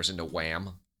 In comparison to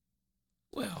Wham?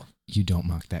 Well, You don't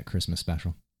mock that Christmas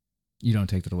special. You don't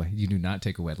take that away. You do not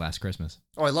take away Last Christmas.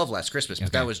 Oh, I love Last Christmas, but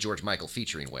Okay. that was George Michael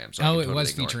featuring Wham. So I Oh, can it totally was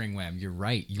ignore featuring Wham. You're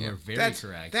right. You Yeah. are very that's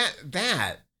correct.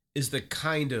 that is the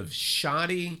kind of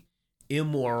shoddy,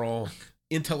 immoral,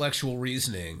 intellectual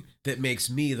reasoning that makes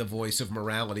me the voice of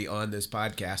morality on this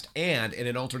podcast. And in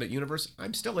an alternate universe,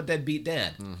 I'm still a deadbeat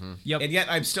dad. Mm-hmm. Yep. And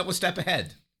yet I'm still a step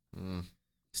ahead. Mm,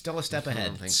 Still a step I ahead.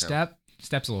 don't think so.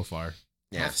 Step's a little far.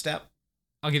 Yeah. Half step.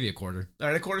 I'll give you a quarter. All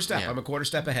right, a quarter step. Yeah. I'm a quarter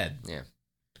step ahead. Yeah.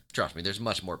 Trust me, there's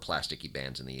much more plasticky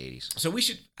bands in the 80s. So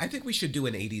I think we should do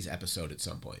an 80s episode at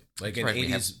some point. Like an Right, we 80s.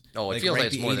 have- it like feels rank like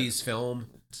it's the more than- 80s film.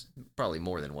 Probably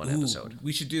more than one Ooh, episode.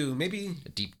 We should do maybe. A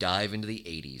deep dive into the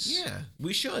 80s. Yeah,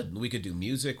 we should. We could do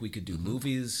music. We could do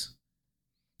movies,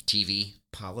 TV.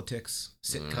 politics,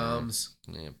 sitcoms.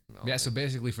 Yeah, Yeah, so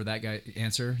basically for that guy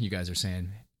answer, you guys are saying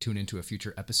tune into a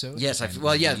future episode. Yes, And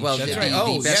well, we the, That's right. the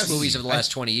Oh, best yes. movies of the last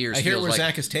 20 years. I hear feels where like,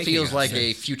 Zach is taking feels us. like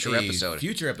a future episode.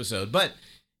 Future episode, but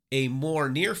a more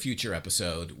near future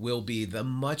episode will be the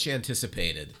much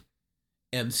anticipated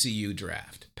MCU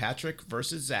draft. Patrick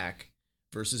versus Zach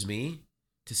versus me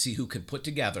to see who can put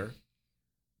together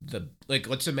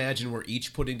let's imagine we're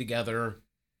each putting together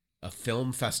a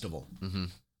film festival Mm-hmm.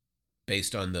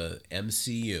 based on the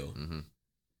MCU. Mm-hmm.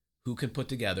 Who can put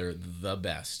together the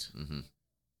best? Mm-hmm.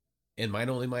 And might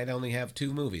only have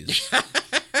 2 movies,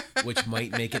 which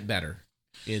might make it better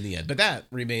in the end. But that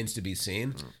remains to be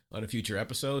seen on a future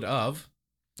episode of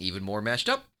Even more mashed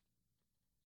up.